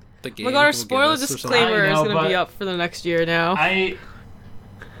the Oh game. my god, our will give spoiler us or something. disclaimer I know, is going to be but up for the next year now.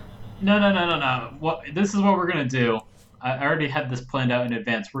 No. This is what we're gonna do. I already had this planned out in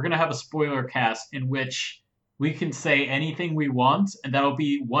advance. We're gonna have a spoiler cast in which we can say anything we want, and that'll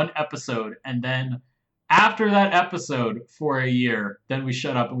be one episode. And then after that episode for a year, then we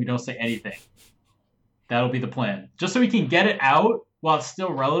shut up and we don't say anything. That'll be the plan. Just so we can get it out while it's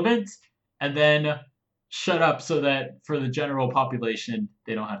still relevant, and then shut up so that for the general population,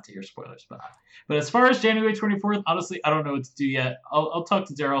 they don't have to hear spoilers. But as far as January 24th, honestly, I don't know what to do yet. I'll talk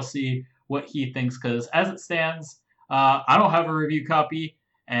to Daryl, see what he thinks, because as it stands, I don't have a review copy,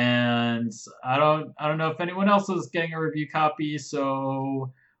 and I don't know if anyone else is getting a review copy,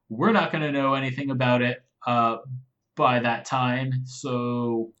 so we're not going to know anything about it by that time.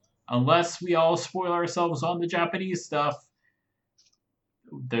 So unless we all spoil ourselves on the Japanese stuff,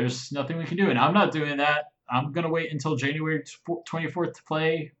 there's nothing we can do. And I'm not doing that. I'm going to wait until January 24th to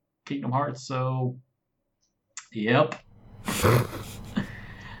play Kingdom Hearts. So, yep.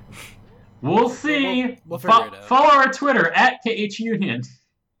 We'll see. We'll figure it out. Follow our Twitter at KHUnion.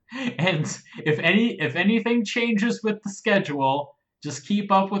 And if anything changes with the schedule, just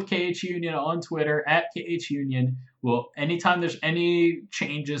keep up with KHUnion on Twitter at KHUnion. Anytime there's any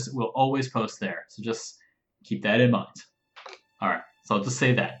changes, we'll always post there. So just keep that in mind. All right. So I'll just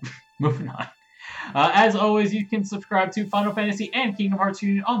say that. Moving on. As always, you can subscribe to Final Fantasy and Kingdom Hearts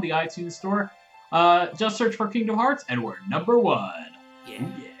Union on the iTunes Store. Just search for Kingdom Hearts, and we're number 1. Yeah.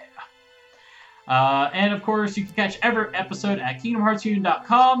 And of course, you can catch every episode at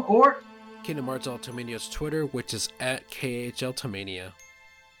KingdomHeartsUnion.com or Kingdom Hearts Ultimania's Twitter, which is at KHLtomania.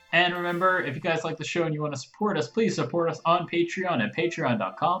 And remember, if you guys like the show and you want to support us, please support us on Patreon at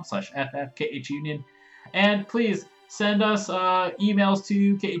patreon.com/FFKHUnion. And please send us emails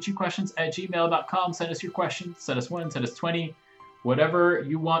to khuquestions@gmail.com. Send us your questions. Send us 1, send us 20. Whatever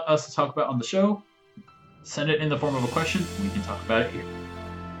you want us to talk about on the show, send it in the form of a question. We can talk about it here.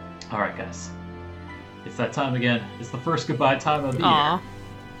 All right, guys. It's that time again. It's the first goodbye time of the year.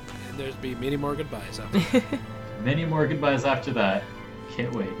 And there's be many more goodbyes after that. Many more goodbyes after that.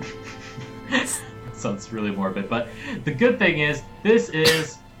 Can't wait. Sounds really morbid, but the good thing is this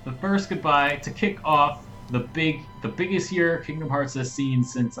is the first goodbye to kick off the biggest year Kingdom Hearts has seen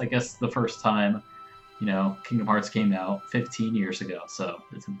since, I guess, the first time Kingdom Hearts came out 15 years ago. So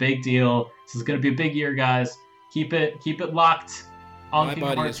it's a big deal. This is going to be a big year, guys. Keep it locked on My Kingdom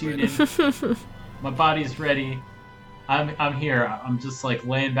body Hearts is Union. My body's ready. I'm here. I'm just like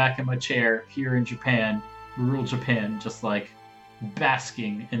laying back in my chair here in Japan, rural Japan, just like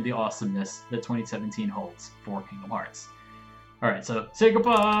basking in the awesomeness that 2017 holds for Kingdom Hearts. All right, so say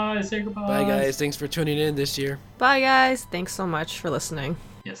goodbye. Say goodbye. Bye, guys. Thanks for tuning in this year. Bye, guys. Thanks so much for listening.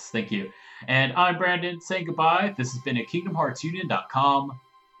 Yes, thank you. And I'm Brandon saying goodbye. This has been a KingdomHeartsUnion.com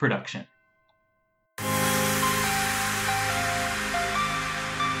production.